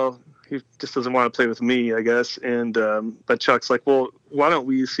thought, well, he just doesn't want to play with me, I guess. And but Chuck's like, well, why don't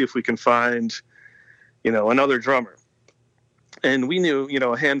we see if we can find, you know, another drummer. And we knew, you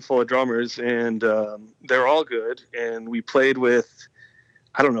know, a handful of drummers, and they're all good. And we played with,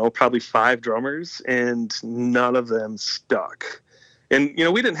 I don't know, probably 5 drummers, and none of them stuck. And, you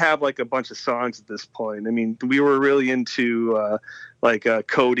know, we didn't have like a bunch of songs at this point. I mean, we were really into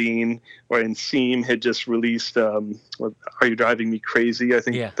Codeine, or Seam had just released Are You Driving Me Crazy? I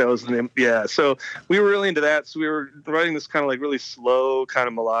think that was the name. Yeah. So we were really into that. So we were writing this kind of like really slow, kind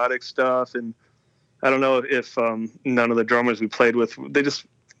of melodic stuff. And I don't know if none of the drummers we played with, they just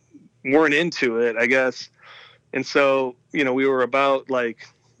weren't into it, I guess. And so, you know, we were about like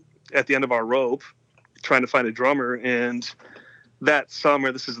at the end of our rope trying to find a drummer. And that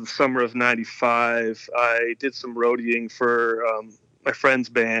summer, this is the summer of '95, I did some roadieing for my friend's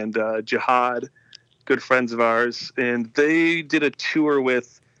band, Jihad, good friends of ours. And they did a tour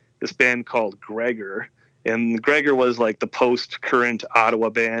with this band called Gregor. And Gregor was like the post-current Ottawa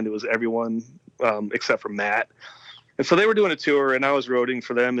band. It was everyone except for Matt. And so they were doing a tour, and I was roading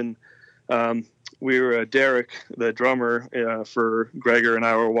for them. And we were, Derek, the drummer for Gregor, and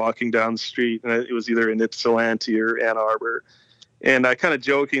I were walking down the street, and it was either in Ypsilanti or Ann Arbor. And I kind of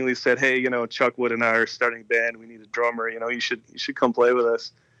jokingly said, hey, you know, Chuck Wood and I are starting a band. We need a drummer. You know, you should come play with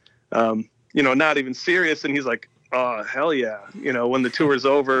us. You know, not even serious. And he's like, oh, hell yeah. You know, when the tour's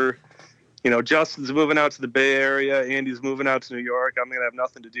over, you know, Justin's moving out to the Bay Area. Andy's moving out to New York. I'm going to have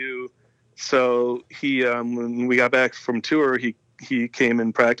nothing to do. So he, when we got back from tour, he came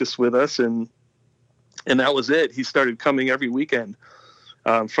and practiced with us, and that was it. He started coming every weekend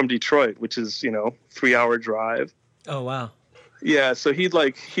from Detroit, which is, you know, 3-hour drive. Oh, wow. Yeah. So he'd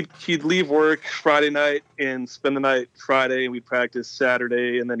leave work Friday night and spend the night Friday, and we'd practice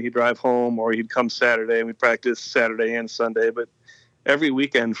Saturday, and then he'd drive home, or he'd come Saturday and we'd practice Saturday and Sunday. But every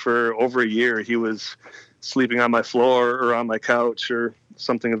weekend for over a year, he was sleeping on my floor or on my couch or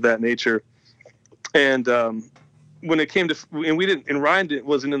something of that nature. And when it came to, and Ryan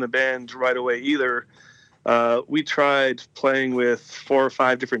wasn't in the band right away either. We tried playing with 4 or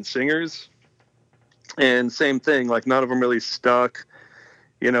 5 different singers, and same thing, like none of them really stuck.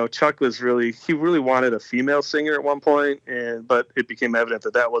 You know, Chuck he really wanted a female singer at one point, but it became evident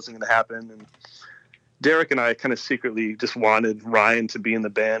that wasn't going to happen. And Derek and I kind of secretly just wanted Ryan to be in the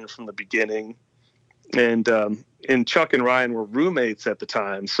band from the beginning. And Chuck and Ryan were roommates at the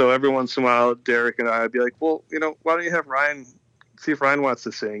time. So every once in a while, Derek and I would be like, well, why don't you have Ryan, see if Ryan wants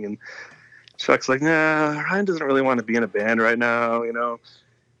to sing? And Chuck's like, nah, Ryan doesn't really want to be in a band right now.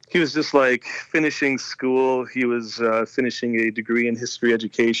 He was just like finishing school. He was finishing a degree in history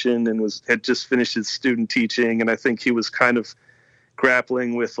education and had just finished his student teaching. And I think he was kind of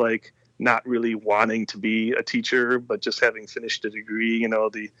grappling with like not really wanting to be a teacher, but just having finished a degree,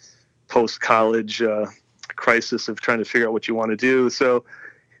 the post-college crisis of trying to figure out what you want to do. So,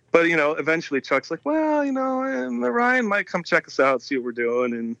 but, eventually Chuck's like, well, Ryan might come check us out, see what we're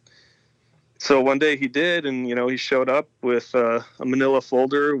doing. And so one day he did, and, he showed up with a manila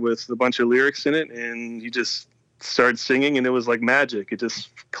folder with a bunch of lyrics in it, and he just started singing, and it was like magic. It just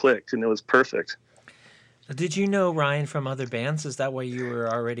clicked, and it was perfect. Did you know Ryan from other bands? Is that why you were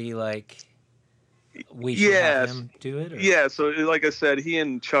already like, we should have him do it? Or? Yeah, so like I said, he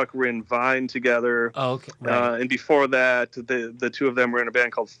and Chuck were in Vine together. Oh, okay. Right. And before that, the two of them were in a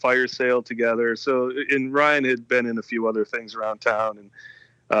band called Fire Sale together. So, and Ryan had been in a few other things around town,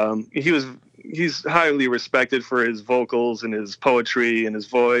 and he's highly respected for his vocals and his poetry and his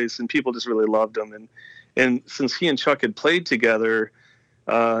voice, and people just really loved him. And since he and Chuck had played together,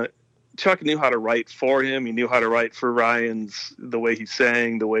 Chuck knew how to write for him. He knew how to write for Ryan's, the way he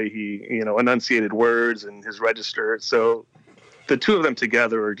sang, the way he, enunciated words and his register. So the two of them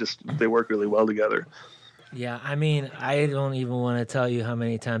together they work really well together. Yeah, I mean, I don't even want to tell you how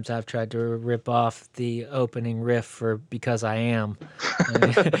many times I've tried to rip off the opening riff for Because I Am.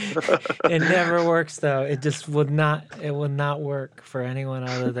 It never works though. It just would not work for anyone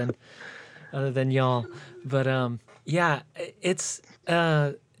other than y'all. But yeah, it's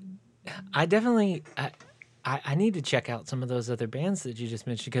I definitely I need to check out some of those other bands that you just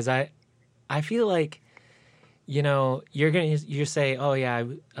mentioned, because I feel like, you say, oh yeah,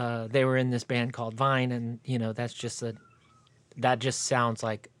 they were in this band called Vine, and that just sounds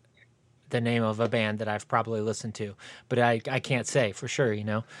like the name of a band that I've probably listened to, but I can't say for sure,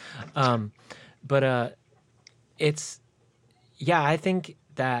 but it's, yeah, I think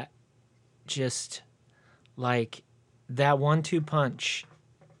that just like that 1-2 punch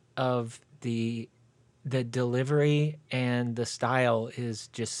of the delivery and the style is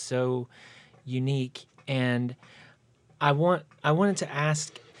just so unique. And I wanted to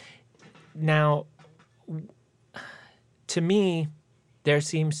ask now, to me, there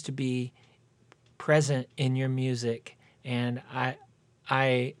seems to be present in your music, and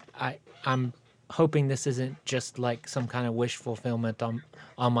I'm hoping this isn't just like some kind of wish fulfillment on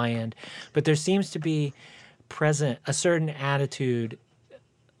my end, but there seems to be present a certain attitude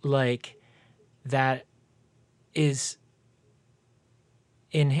like that is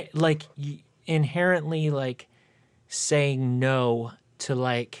inherently like saying no to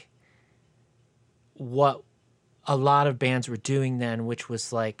like what a lot of bands were doing then, which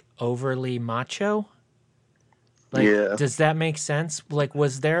was like overly macho. Like, yeah. Does that make sense? Like,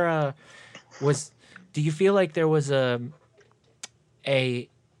 do you feel like there was a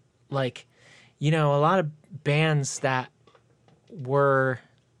like, a lot of bands that were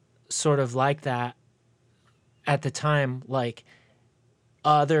sort of like that at the time, like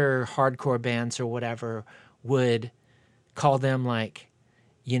other hardcore bands or whatever would call them like,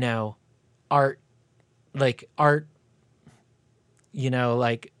 art, and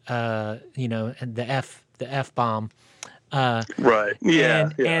the F bomb. Right. Yeah.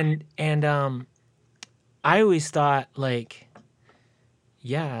 And I always thought like,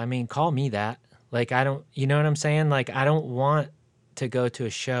 yeah, I mean, call me that. Like, I don't, you know what I'm saying? Like, I don't want to go to a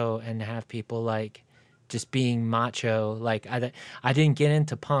show and have people like just being macho. Like, I didn't get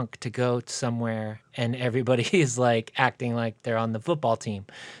into punk to go somewhere and everybody is like acting like they're on the football team.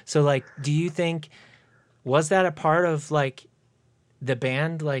 So like, do you think, was that a part of like the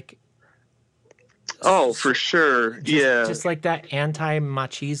band? Like, oh, for sure. Yeah. Just like that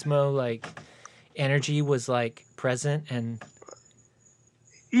anti-machismo, like energy was like present. And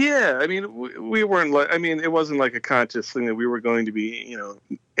yeah, I mean, we weren't like, I mean, it wasn't like a conscious thing that we were going to be,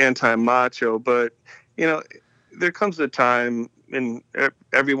 anti-macho, but, there comes a time in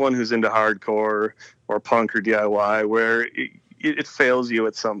everyone who's into hardcore or punk or DIY where it fails you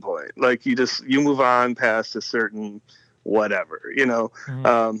at some point. Like you move on past a certain whatever,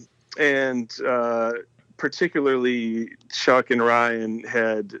 Mm-hmm. And particularly Chuck and Ryan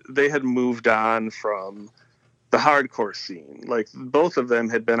had moved on from the hardcore scene. Like both of them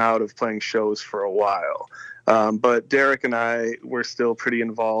had been out of playing shows for a while. But Derek and I were still pretty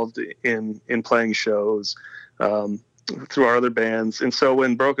involved in playing shows. through our other bands. And so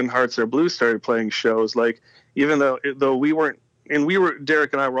when Broken Hearts Are Blue started playing shows, like even though we weren't, and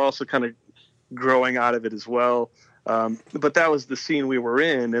Derek and I were also kind of growing out of it as well. But that was the scene we were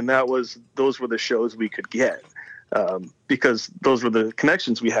in, and those were the shows we could get, because those were the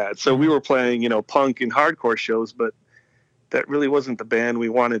connections we had. So we were playing, punk and hardcore shows, but that really wasn't the band we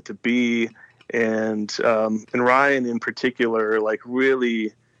wanted to be. And Ryan in particular, like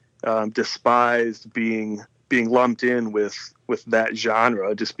really despised being lumped in with that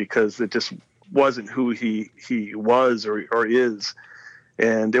genre, just because it just wasn't who he was or is.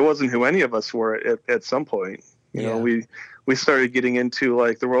 And it wasn't who any of us were at some point. You know, we started getting into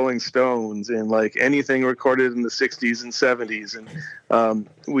like the Rolling Stones and like anything recorded in the 60s and 70s. And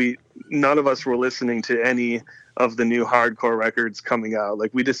none of us were listening to any of the new hardcore records coming out.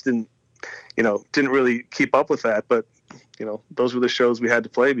 Like we just didn't really keep up with that. But, those were the shows we had to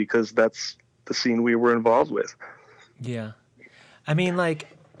play because that's the scene we were involved with. Yeah. I mean, like,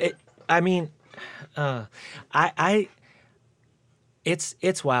 it's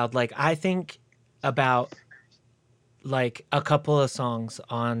wild. Like, I think about like a couple of songs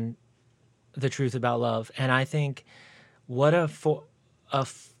on The Truth About Love, and I think what a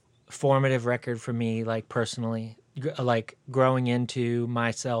formative record for me, like personally, like growing into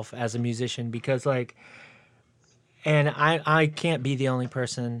myself as a musician, because like, and I can't be the only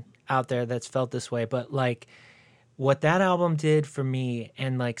person out there that's felt this way, but like what that album did for me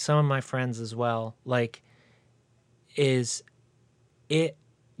and like some of my friends as well, like, is it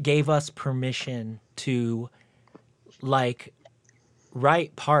gave us permission to like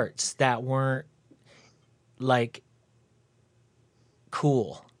write parts that weren't like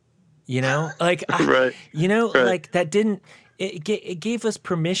cool, like Right. Right. like that didn't, it gave us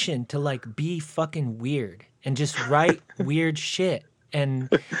permission to like be fucking weird and just write weird shit and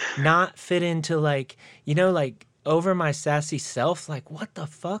not fit into like, like Over My Sassy Self, like what the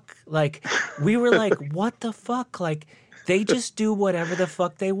fuck, like we were like what the fuck, like they just do whatever the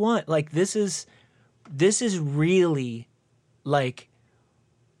fuck they want, like this is really like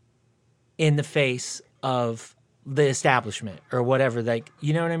in the face of the establishment or whatever, like,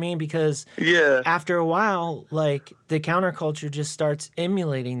 you know what I mean? Because after a while, like the counterculture just starts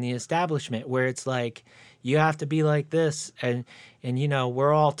emulating the establishment, where it's like you have to be like this, and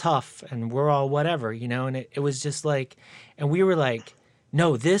we're all tough and we're all whatever, and it was just like, and we were like,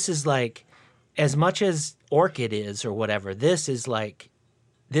 no, this is like, as much as Orchid is or whatever, this is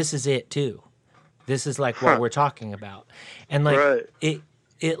it too. This is like what we're talking about. And like Right.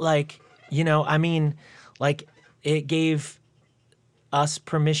 it like, I mean, like it gave us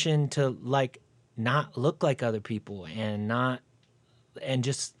permission to like not look like other people and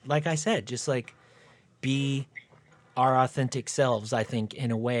just like I said, just like be our authentic selves, I think, in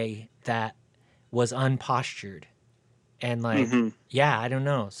a way that was unpostured. And like, I don't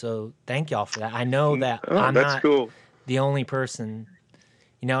know. So thank y'all for that. I know that I'm that's not cool. the only person.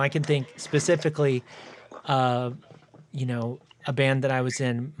 I can think specifically, a band that I was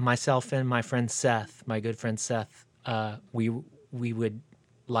in, myself and my friend Seth, my good friend Seth, we would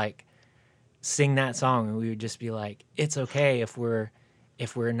like sing that song, and we would just be like, it's okay if we're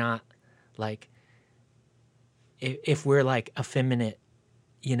not like, if we're like effeminate,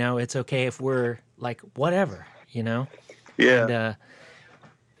 it's okay if we're like whatever, Yeah.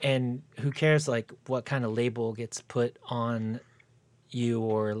 and who cares like what kind of label gets put on you,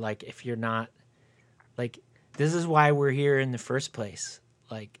 or like if you're not like, this is why we're here in the first place.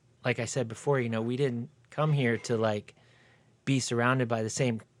 Like I said before, we didn't come here to like be surrounded by the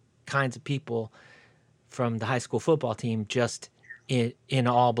same kinds of people from the high school football team, just in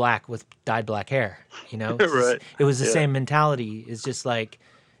all black with dyed black hair, Right. It was the same mentality. It's just like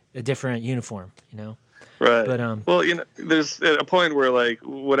a different uniform, Right. But well, there's a point where like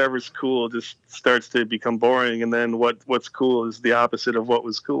whatever's cool just starts to become boring, and then what's cool is the opposite of what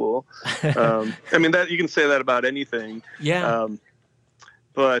was cool. I mean, that you can say that about anything. Yeah.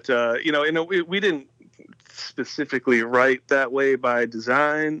 But we didn't specifically write that way by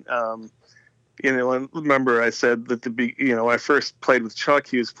design. And remember I said that I first played with Chuck.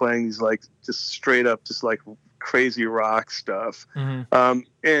 He was playing these like just straight up, just like crazy rock stuff.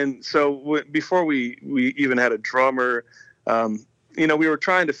 And so before we even had a drummer, we were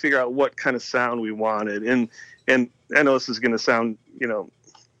trying to figure out what kind of sound we wanted. And I know this is going to sound,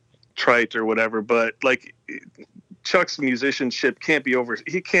 trite or whatever, but like Chuck's musicianship can't be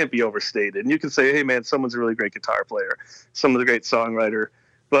overstated. And you can say, hey man, someone's a really great guitar player, someone's a great songwriter.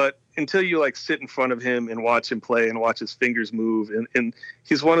 But until you like sit in front of him and watch him play and watch his fingers move, and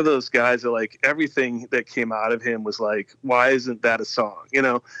he's one of those guys that like everything that came out of him was like, why isn't that a song, you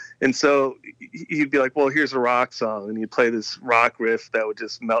know? And so he'd be like, well, here's a rock song, and you'd play this rock riff that would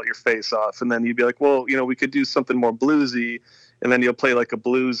just melt your face off, and then you'd be like, well, you know, we could do something more bluesy, and then you'll play like a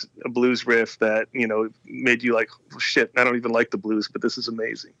blues riff that, you know, made you like, shit, I don't even like the blues, but this is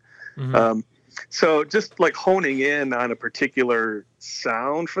amazing. Mhm. So just like honing in on a particular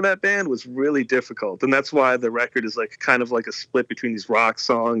sound for that band was really difficult. And that's why the record is like kind of like a split between these rock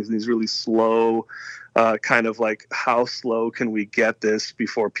songs and these really slow, kind of like, how slow can we get this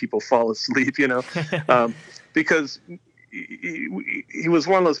before people fall asleep, you know? Because he was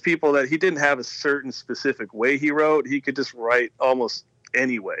one of those people that he didn't have a certain specific way he wrote. He could just write almost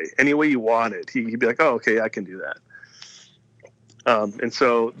any way you wanted. He'd be like, oh, okay, I can do that. And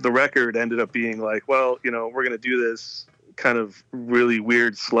so the record ended up being like, well, you know, we're going to do this kind of really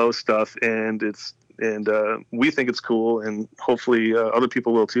weird, slow stuff. And we think it's cool, and hopefully other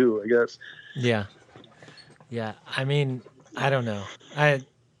people will too, I guess. Yeah. Yeah. I mean, I don't know.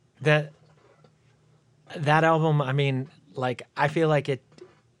 That album, I mean, like, I feel like it,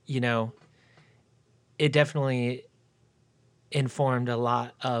 you know, it definitely informed a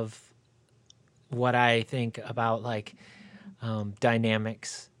lot of what I think about like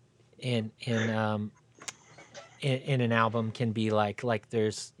dynamics in an album can be like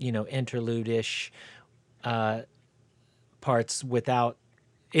there's, you know, interlude-ish parts without,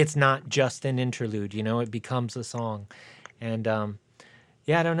 it's not just an interlude, you know, it becomes a song. And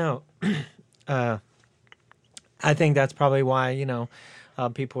yeah, I don't know. I think that's probably why, you know,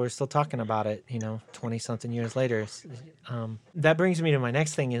 people are still talking about it, you know, 20 something years later. That brings me to my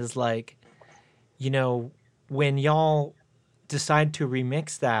next thing is like, you know, when y'all decide to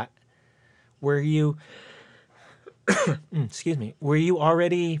remix that, were you excuse me, were you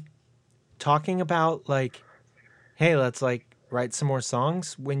already talking about like, hey, let's like write some more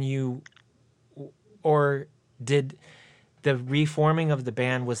songs when you, or did the reforming of the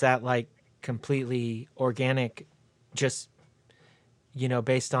band, was that like completely organic, just, you know,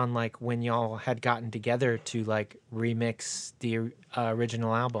 based on like when y'all had gotten together to like remix the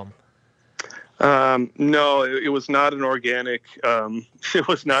original album? No, it was not an organic. It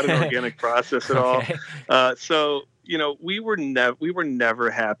was not an organic process at Okay. all. So you know, we were never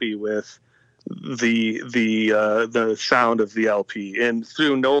happy with the sound of the LP, and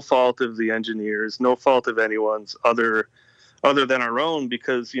through no fault of the engineers, no fault of anyone's other than our own,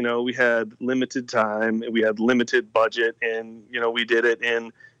 because you know we had limited time, we had limited budget, and you know we did it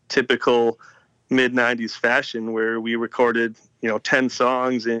in typical mid '90s fashion, where we recorded, you know, 10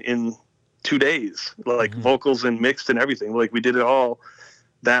 songs in 2 days, like vocals and mixed and everything. Like we did it all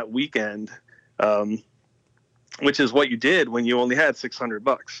that weekend, which is what you did when you only had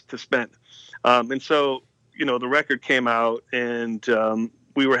 $600 to spend. And so, you know, the record came out, and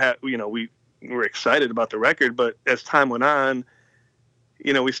we were we were excited about the record. But as time went on,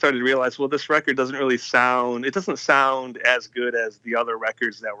 you know, we started to realize, well, this record doesn't sound as good as the other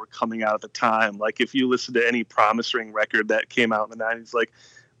records that were coming out at the time. Like if you listen to any Promise Ring record that came out in the 90s, like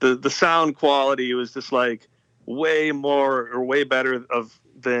the sound quality was just like way better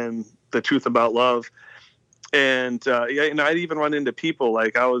than The Truth About Love. And yeah, and I'd even run into people,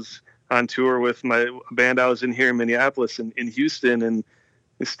 like I was on tour with my band I was in here in Minneapolis and in Houston, and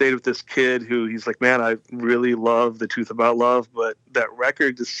I stayed with this kid who he's like, man, I really love The Truth About Love, but that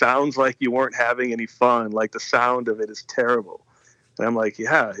record just sounds like you weren't having any fun. Like the sound of it is terrible. And I'm like,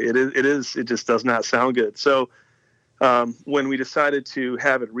 yeah, it is. It just does not sound good. So when we decided to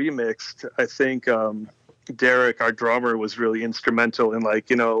have it remixed, I think Derek, our drummer, was really instrumental in like,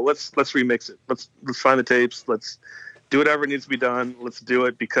 you know, let's remix it. Let's find the tapes. Let's do whatever needs to be done. Let's do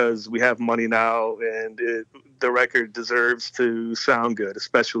it because we have money now, and the record deserves to sound good,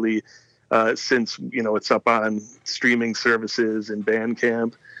 especially since, you know, it's up on streaming services and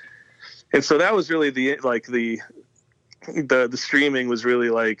Bandcamp. And so that was really the streaming was really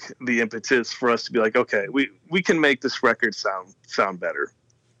like the impetus for us to be like, okay, we can make this record sound better.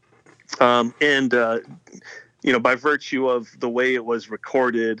 And you know, by virtue of the way it was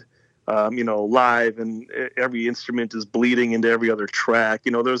recorded, you know, live, and every instrument is bleeding into every other track,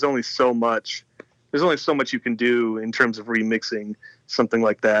 you know, there's only so much you can do in terms of remixing something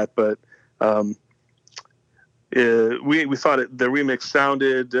like that. But we thought the remix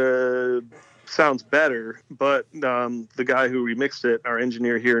sounds better, but the guy who remixed it, our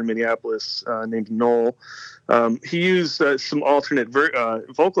engineer here in Minneapolis, named Noel, he used some alternate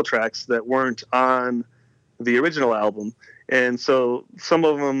vocal tracks that weren't on the original album, and so some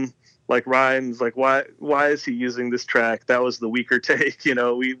of them, like rhymes, like why is he using this track? That was the weaker take,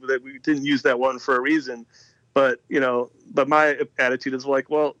 we didn't use that one for a reason. But but my attitude is like,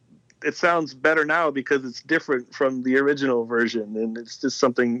 well, it sounds better now because it's different from the original version, and it's just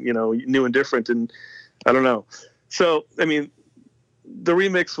something new and different, and I don't know. So I mean, the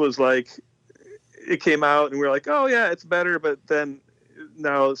remix was like, it came out and we were like, oh yeah, it's better, but then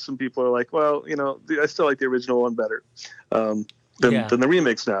now some people are like, well, I still like the original one better than the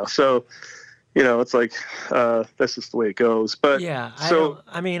remix now. So it's like that's just the way it goes. But yeah,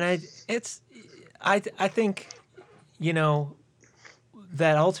 I think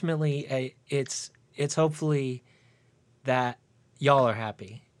that ultimately it's hopefully that y'all are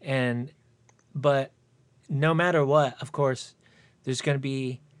happy, but no matter what, of course, there's going to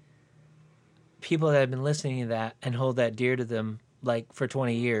be people that have been listening to that and hold that dear to them, like for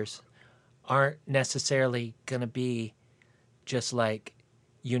 20 years, aren't necessarily going to be just like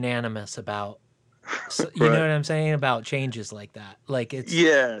unanimous about, you know what I'm saying, about changes like that. Like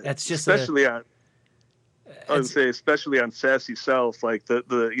that's just especially especially on Sassy Self, like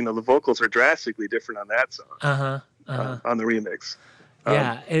the vocals are drastically different on that song. On the remix.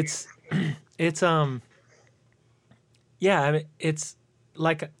 It's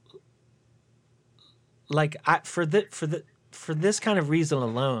for this kind of reason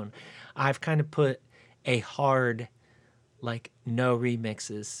alone, I've kind of put a hard no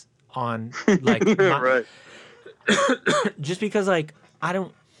remixes on right. just because I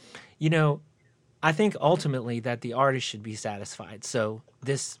don't, I think ultimately that the artist should be satisfied. So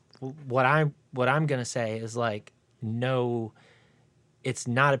what I'm gonna say is no, it's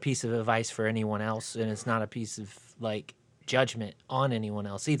not a piece of advice for anyone else, and it's not a piece of judgment on anyone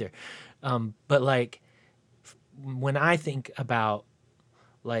else either. But when I think about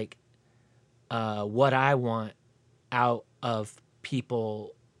what I want out of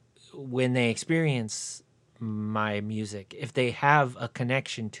people when they experience my music, if they have a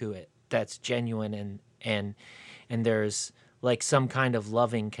connection to it that's genuine and there's some kind of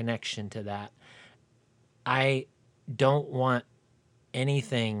loving connection to that, I don't want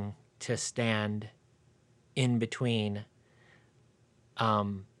anything to stand in between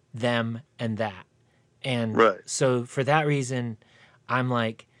them and that. And so for that reason, I'm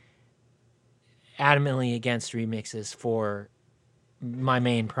adamantly against remixes for my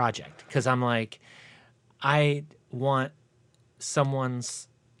main project, because I'm I want someone's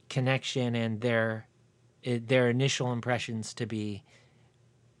connection and their initial impressions to be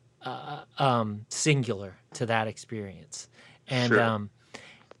singular to that experience. And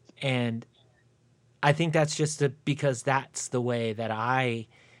and I think that's just because that's the way that I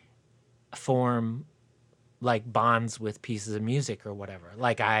form bonds with pieces of music or whatever.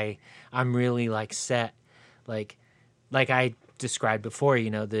 I'm really set, like I described before,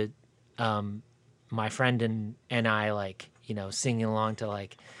 my friend and I singing along to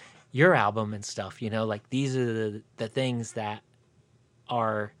your album and stuff, these are the things that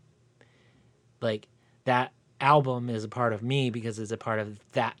are that album is a part of me because it's a part of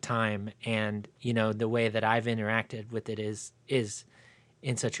that time, and the way that I've interacted with it is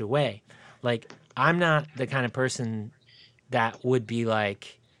in such a way. I'm not the kind of person that would be because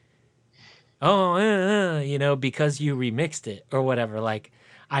you remixed it or whatever.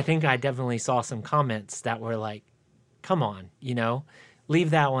 I think I definitely saw some comments that were come on,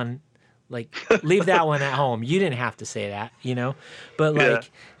 leave that one leave that one at home. You didn't have to say that,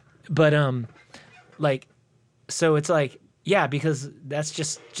 but so it's because that's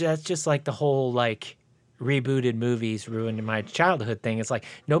just the whole rebooted movies ruined my childhood thing. It's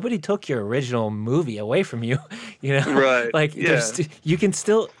nobody took your original movie away from you, Right. You can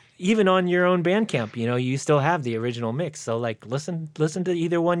still, even on your own Bandcamp, you still have the original mix. So listen to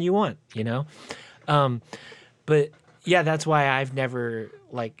either one you want, but yeah, that's why I've never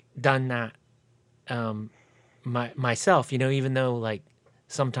done that myself, even though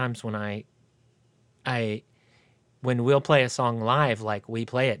sometimes when when we'll play a song live, we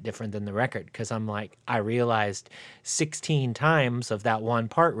play it different than the record, because I realized 16 times of that one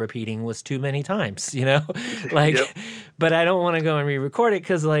part repeating was too many times, But I don't want to go and re-record it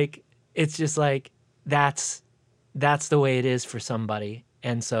because it's just that's the way it is for somebody,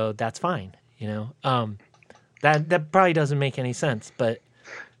 and so that's fine, that probably doesn't make any sense, but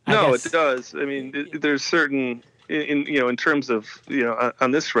no, it does. I mean, there's certain in terms of on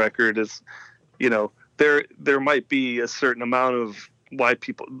this record is there might be a certain amount of why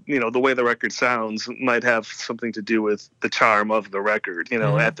people, the way the record sounds might have something to do with the charm of the record,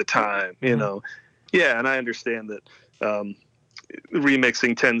 at the time, Yeah, and I understand that,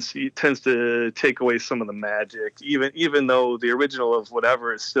 remixing tends to take away some of the magic, even though the original of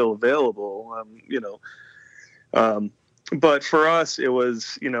whatever is still available. But for us, it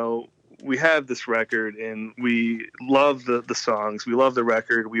was, we had this record and we loved the songs. We loved the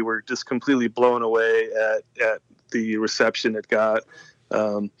record. We were just completely blown away at the reception it got.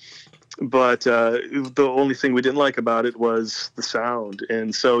 But the only thing we didn't like about it was the sound.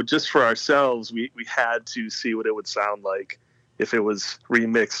 And so just for ourselves, we had to see what it would sound like if it was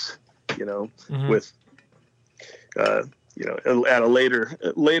remixed, with, at a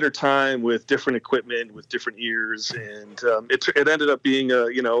later time with different equipment, with different ears. And it ended up being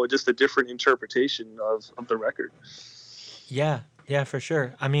just a different interpretation of the record. Yeah, for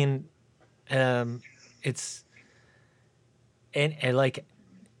sure. I mean, it's and like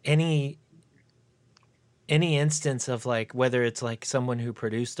any instance of like whether it's like someone who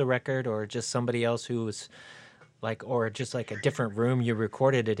produced the record or just somebody else who was like, or just like a different room you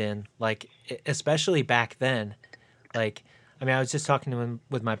recorded it in, like especially back then, like, I mean, I was just talking to him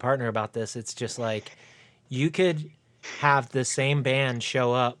with my partner about this. It's just like you could have the same band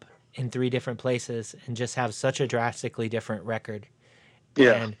show up in 3 different places and just have such a drastically different record.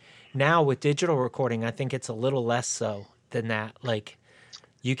 Yeah. And now with digital recording, I think it's a little less so than that. Like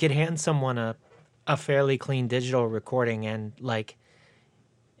you could hand someone a fairly clean digital recording and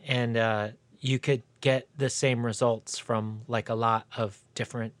you could get the same results from like a lot of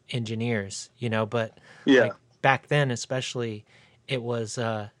different engineers, but like back then, especially, it was,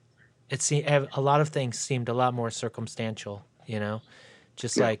 it seemed a lot of things seemed a lot more circumstantial,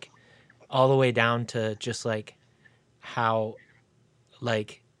 just like all the way down to just like how,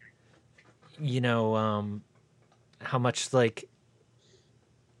 like, how much like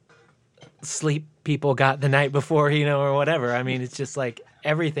sleep people got the night before, or whatever. I mean, it's just like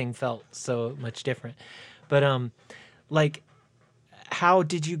everything felt so much different. But like, how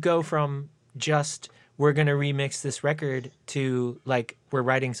did you go from just we're gonna remix this record to like we're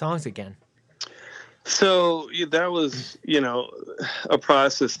writing songs again? So that was, a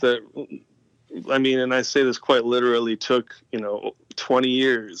process that, I mean, and I say this quite literally, took 20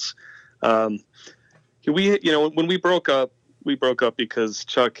 years. When we broke up because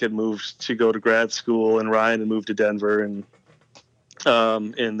Chuck had moved to go to grad school and Ryan had moved to Denver, and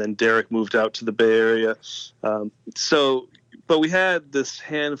then Derek moved out to the Bay Area. But we had this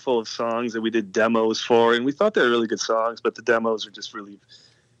handful of songs that we did demos for, and we thought they were really good songs, but the demos are just really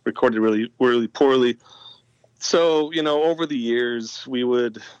recorded really, really poorly. So, over the years we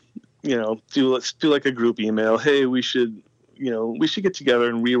would, let's do like a group email. Hey, we should get together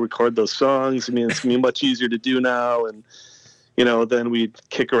and re-record those songs. I mean, it's gonna be much easier to do now. And, then we'd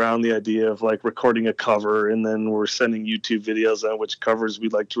kick around the idea of like recording a cover, and then we're sending YouTube videos on which covers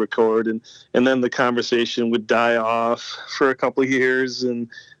we'd like to record. And then the conversation would die off for a couple of years, and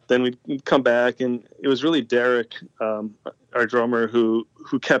then we'd come back, and it was really Derek, our drummer, who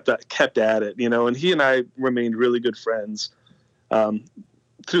kept at it, and he and I remained really good friends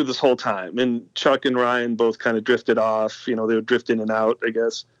through this whole time. And Chuck and Ryan both kind of drifted off, they would drift in and out, I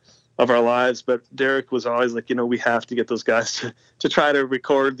guess, of our lives. But Derek was always like, we have to get those guys to try to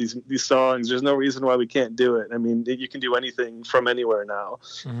record these songs. There's no reason why we can't do it. I mean, you can do anything from anywhere now.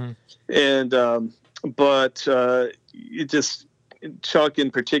 Mm-hmm. And but it just, Chuck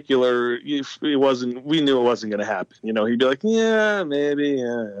in particular, we knew it wasn't going to happen. He'd be like, yeah, maybe.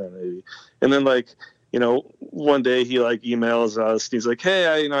 And then like, one day he like emails us and he's like,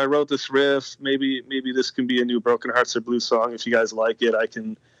 hey, I wrote this riff. Maybe this can be a new Broken Hearts Are Blue song. If you guys like it, I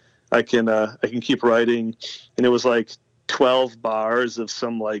can keep writing. And it was like 12 bars of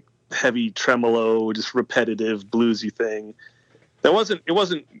some like heavy tremolo, just repetitive bluesy thing. It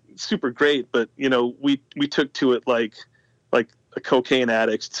wasn't super great, but we took to it like a cocaine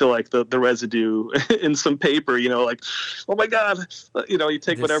addict to like the residue in some paper, like, oh my God, you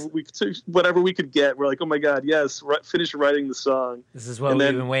take whatever we could get. We're like, oh my God, yes, finish writing the song. This is what we've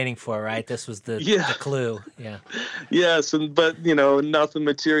been waiting for, right? This was the clue. Yeah. Yes. But nothing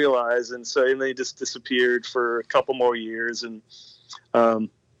materialized. And they just disappeared for a couple more years. And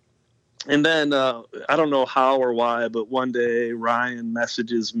then I don't know how or why, but one day Ryan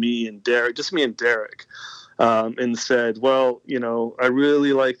messages me and Derek, and said, well, I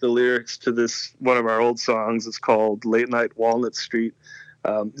really like the lyrics to this, one of our old songs. It's called Late Night Walnut Street.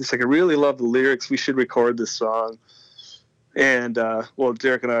 It's like, I really love the lyrics. We should record this song. And,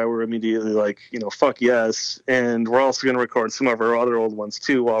 Derek and I were immediately like, fuck yes. And we're also going to record some of our other old ones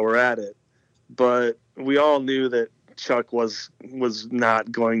too while we're at it. But we all knew that Chuck was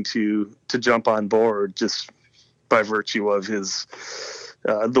not going to jump on board just by virtue of his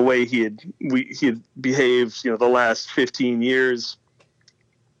the way he had behaved, the last 15 years.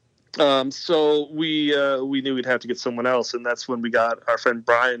 So we knew we'd have to get someone else, and that's when we got our friend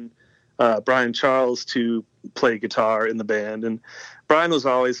Brian Charles to play guitar in the band. And Brian was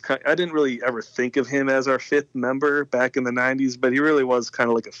always I didn't really ever think of him as our fifth member back in the 90s, but he really was kind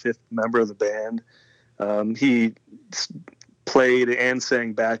of like a fifth member of the band. He played and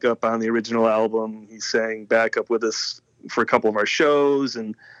sang backup on the original album. He sang backup with us for a couple of our shows,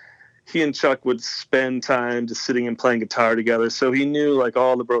 and he and Chuck would spend time just sitting and playing guitar together. So he knew like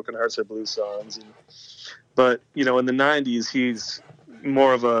all the Broken Hearts Are Blue songs. But in the 90s, he's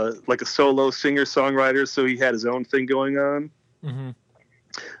more of a solo singer songwriter. So he had his own thing going on. Mm-hmm.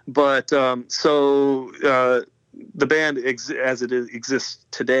 But the band as it exists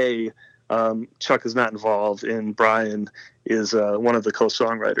today, Chuck is not involved, and Brian is one of the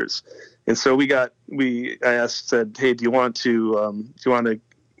co-songwriters. And so I said, hey, do you want to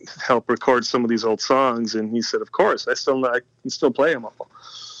help record some of these old songs? And he said, of course. I can still play them all.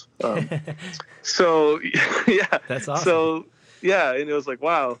 So yeah, that's awesome. So yeah, and it was like,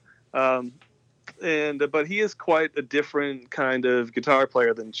 wow. But he is quite a different kind of guitar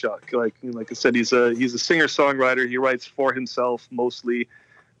player than Chuck. Like I said, he's a singer songwriter. He writes for himself mostly,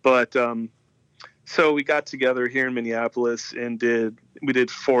 but so we got together here in Minneapolis and we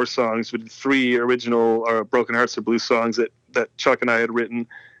did 4 songs. We did 3 original Broken Hearts Are Blue songs that Chuck and I had written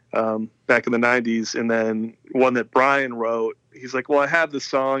back in the 90s, and then one that Brian wrote. He's like, well, I have this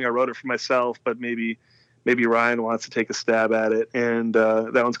song. I wrote it for myself, but maybe Ryan wants to take a stab at it. And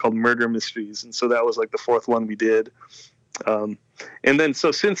that one's called Murder Mysteries. And so that was like the 4th one we did. And then,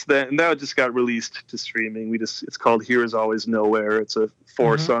 so since then, and that just got released to streaming. It's called Here Is Always Nowhere. It's a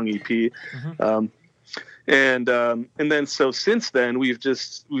 4-song EP. Mm-hmm. And then, so since then, we've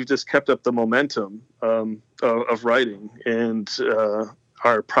just kept up the momentum of writing, and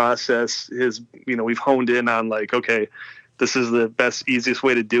our process is, we've honed in on like, okay, this is the best, easiest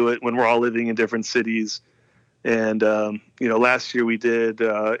way to do it when we're all living in different cities. And last year we did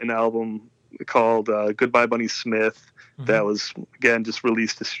an album called Goodbye Bunny Smith. Mm-hmm. That was, again, just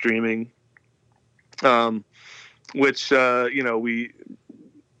released to streaming, which we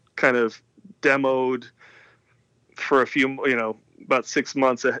kind of demoed for a few, about 6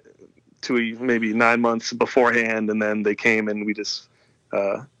 months to maybe 9 months beforehand, and then they came and we just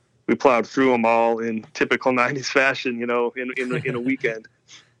we plowed through them all in typical 90s fashion, in a weekend.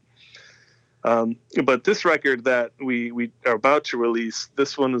 But this record that we are about to release,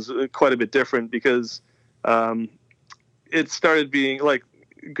 this one is quite a bit different because it started being like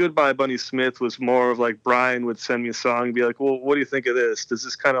Goodbye Bunny Smith was more of like Brian would send me a song and be like, well, what do you think of this? Does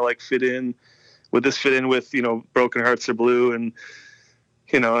this kind of like fit in? Would this fit in with, Broken Hearts Are Blue? And,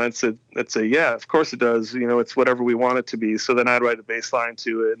 I'd say, yeah, of course it does. It's whatever we want it to be. So then I'd write a bass line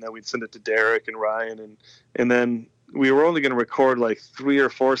to it, and then we'd send it to Derek and Ryan. And then we were only going to record like 3 or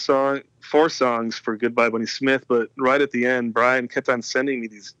 4 songs for Goodbye Bunny Smith. But right at the end, Brian kept on sending me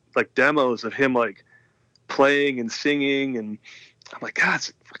these like demos of him like playing and singing. And I'm like, God, it's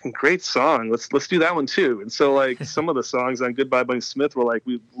a fucking great song. Let's do that one too. And so like some of the songs on Goodbye Bunny Smith were like,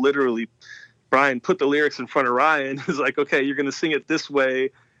 we literally, Brian put the lyrics in front of Ryan. He's like, okay, you're going to sing it this way.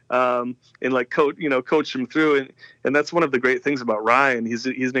 And like coach him through it. And that's one of the great things about Ryan. He's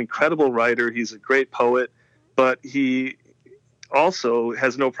an incredible writer. He's a great poet, but he also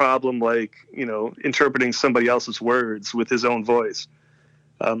has no problem like, interpreting somebody else's words with his own voice.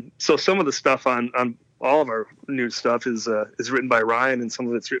 So some of the stuff on all of our new stuff is written by Ryan, and some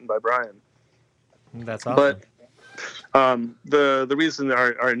of it's written by Brian. That's awesome. But the reason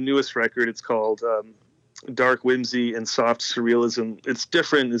our newest record, it's called Dark Whimsy and Soft Surrealism, it's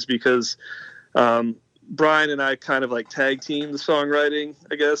different is because Brian and I kind of like tag team the songwriting,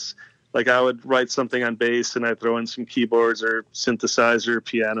 I guess. Like I would write something on bass and I'd throw in some keyboards or synthesizer,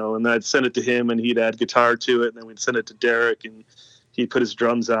 piano, and then I'd send it to him and he'd add guitar to it, and then we'd send it to Derek and he'd put his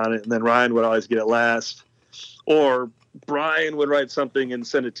drums on it, and then Ryan would always get it last. Or Brian would write something and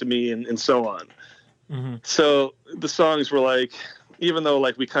send it to me, and so on. Mm-hmm. So the songs were like, even though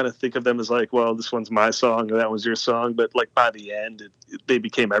like we kind of think of them as like, well, this one's my song or that was your song, but like by the end, they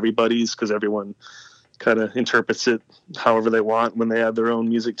became everybody's because everyone kind of interprets it however they want when they add their own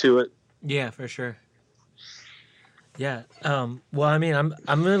music to it. Yeah, for sure. Yeah. Well, I mean,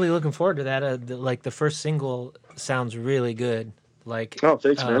 I'm really looking forward to that. Like the first single sounds really good. Like, oh,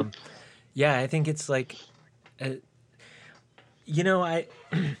 thanks, man. Yeah, I think it's like, I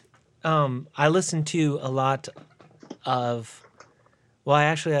listened to a lot of, well,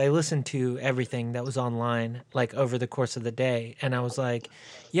 I listened to everything that was online, like over the course of the day. And I was like,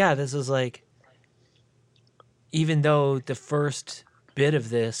 yeah, this is like, even though the first bit of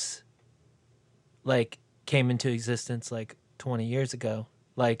this like came into existence like 20 years ago.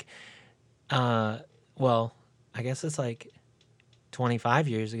 Like, well, I guess it's like 25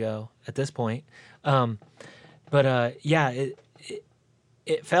 years ago at this point. Yeah,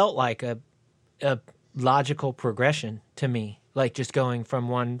 it felt like a logical progression to me, like just going from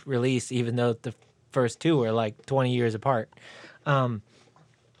one release, even though the first two were like 20 years apart. Yeah,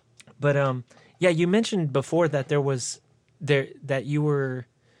 you mentioned before that there were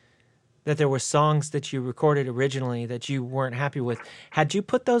songs that you recorded originally that you weren't happy with. Had you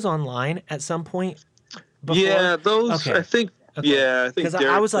put those online at some point before? Yeah, those Okay. I think. Okay. Yeah, I think 'Cause I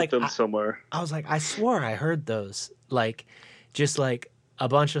Derek was put like, them somewhere. I was like, I swore I heard those, like, just like a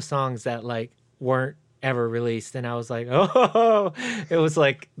bunch of songs that like weren't ever released, and I was like, oh, it was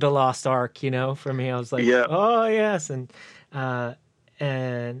like the Lost Ark, for me. I was like, Yeah. oh yes, yeah,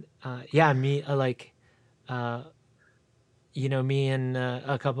 me me and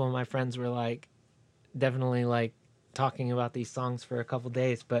a couple of my friends were like definitely like talking about these songs for a couple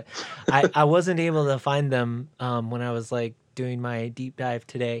days, but I wasn't able to find them when I was like doing my deep dive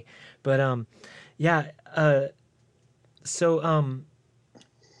today. But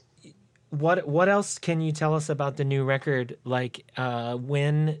what else can you tell us about the new record? Like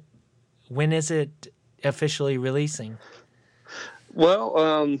when is it officially releasing?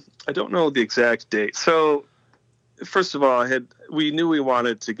 Well, I don't know the exact date. So, first of all, we knew we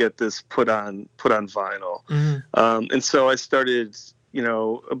wanted to get this put on vinyl, and so I started,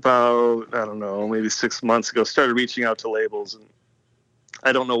 about I don't know, maybe 6 months ago, started reaching out to labels, and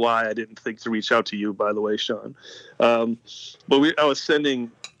I don't know why I didn't think to reach out to you, by the way, Sean. But I was sending,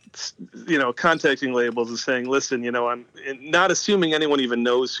 contacting labels and saying, listen, I'm not assuming anyone even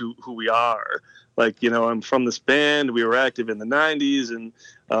knows who we are. Like, I'm from this band. We were active in the 90s, and,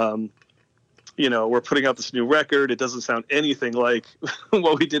 we're putting out this new record. It doesn't sound anything like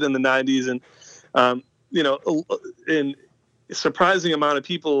what we did in the 90s. And, and a surprising amount of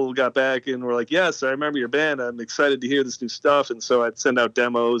people got back and were like, yes, I remember your band. I'm excited to hear this new stuff. And so I'd send out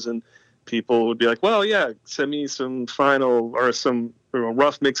demos, and people would be like, well, yeah, send me some final or some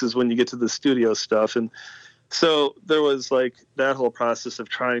rough mixes when you get to the studio stuff. And so there was like that whole process of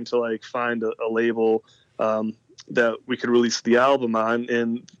trying to like find a label that we could release the album on.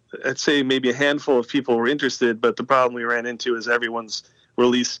 And I'd say maybe a handful of people were interested, but the problem we ran into is everyone's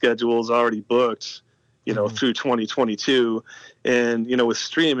release schedule is already booked, through 2022. And, with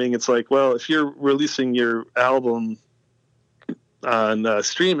streaming, it's like, well, if you're releasing your album on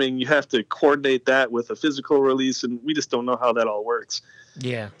streaming, you have to coordinate that with a physical release. And we just don't know how that all works.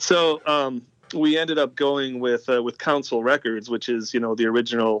 Yeah. So, we ended up going with Council Records, which is, the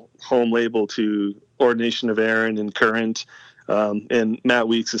original home label to Ordination of Aaron and Current. And Matt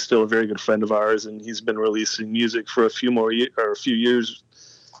Weeks is still a very good friend of ours, and he's been releasing music for a few years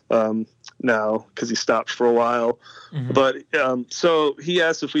now, because he stopped for a while. Mm-hmm. But so he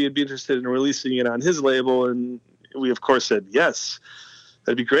asked if we would be interested in releasing it on his label, and we of course said yes.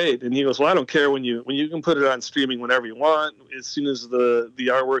 That'd be great. And he goes, well, I don't care when you can put it on streaming whenever you want. As soon as the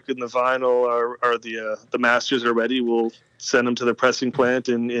artwork and the vinyl or the masters are ready, we'll send them to the pressing plant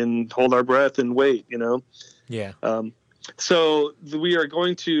and hold our breath and wait, Yeah. So we are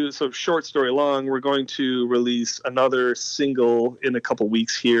going to, short story long, we're going to release another single in a couple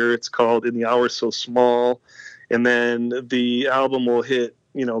weeks here. It's called In the Hour So Small. And then the album will hit,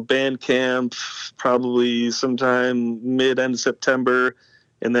 Bandcamp probably sometime mid-end September,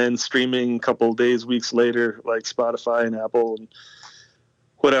 and then streaming a couple days, weeks later, like Spotify and Apple and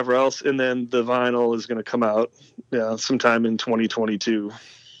whatever else. And then the vinyl is going to come out sometime in 2022.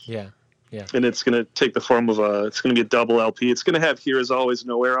 Yeah. Yeah. And it's going to take the form of it's going to be a double LP. It's going to have Here Is Always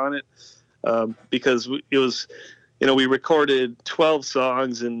Nowhere on it, because it was, we recorded 12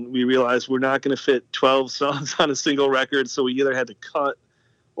 songs, and we realized we're not going to fit 12 songs on a single record. So we either had to cut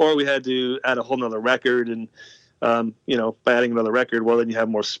or we had to add a whole nother record. And, by adding another record, well, then you have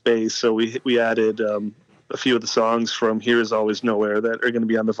more space. So we added a few of the songs from Here Is Always Nowhere that are going to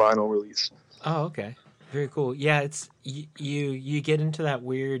be on the vinyl release. Oh, okay. Very cool. Yeah, it's you get into that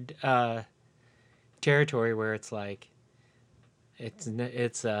weird territory where it's like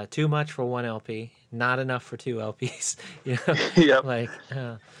it's too much for one LP, not enough for two LPs. Yep. Like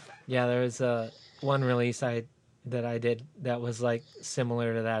there was one release that I did that was like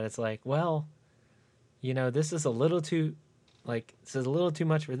similar to that. It's like, well, this is a little too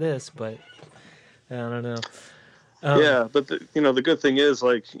much for this, but I don't know. Yeah, but the good thing is,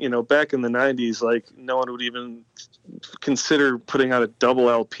 like, back in the 90s, like, no one would even consider putting out a double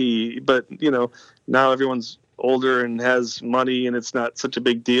LP. But, now everyone's older and has money and it's not such a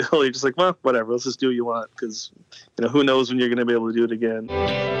big deal, you're just like, well, whatever, let's just do what you want, because who knows when you're going to be able to do it again.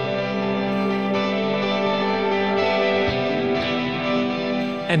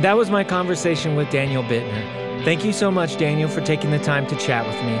 And that was my conversation with Daniel Bittner. Thank you so much, Daniel, for taking the time to chat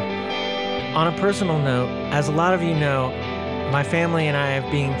with me. On a personal note, as a lot of you know, my family and I have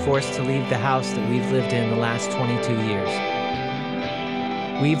been forced to leave the house that we've lived in the last 22 years.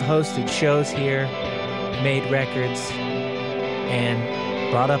 We've hosted shows here, made records, and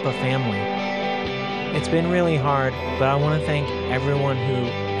brought up a family. It's been really hard, but I want to thank everyone who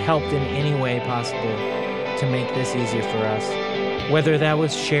helped in any way possible to make this easier for us. Whether that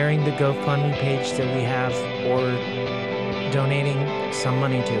was sharing the GoFundMe page that we have or donating some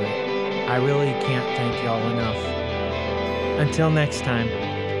money to it. I really can't thank y'all enough. Until next time,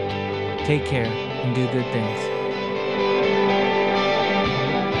 take care and do good things.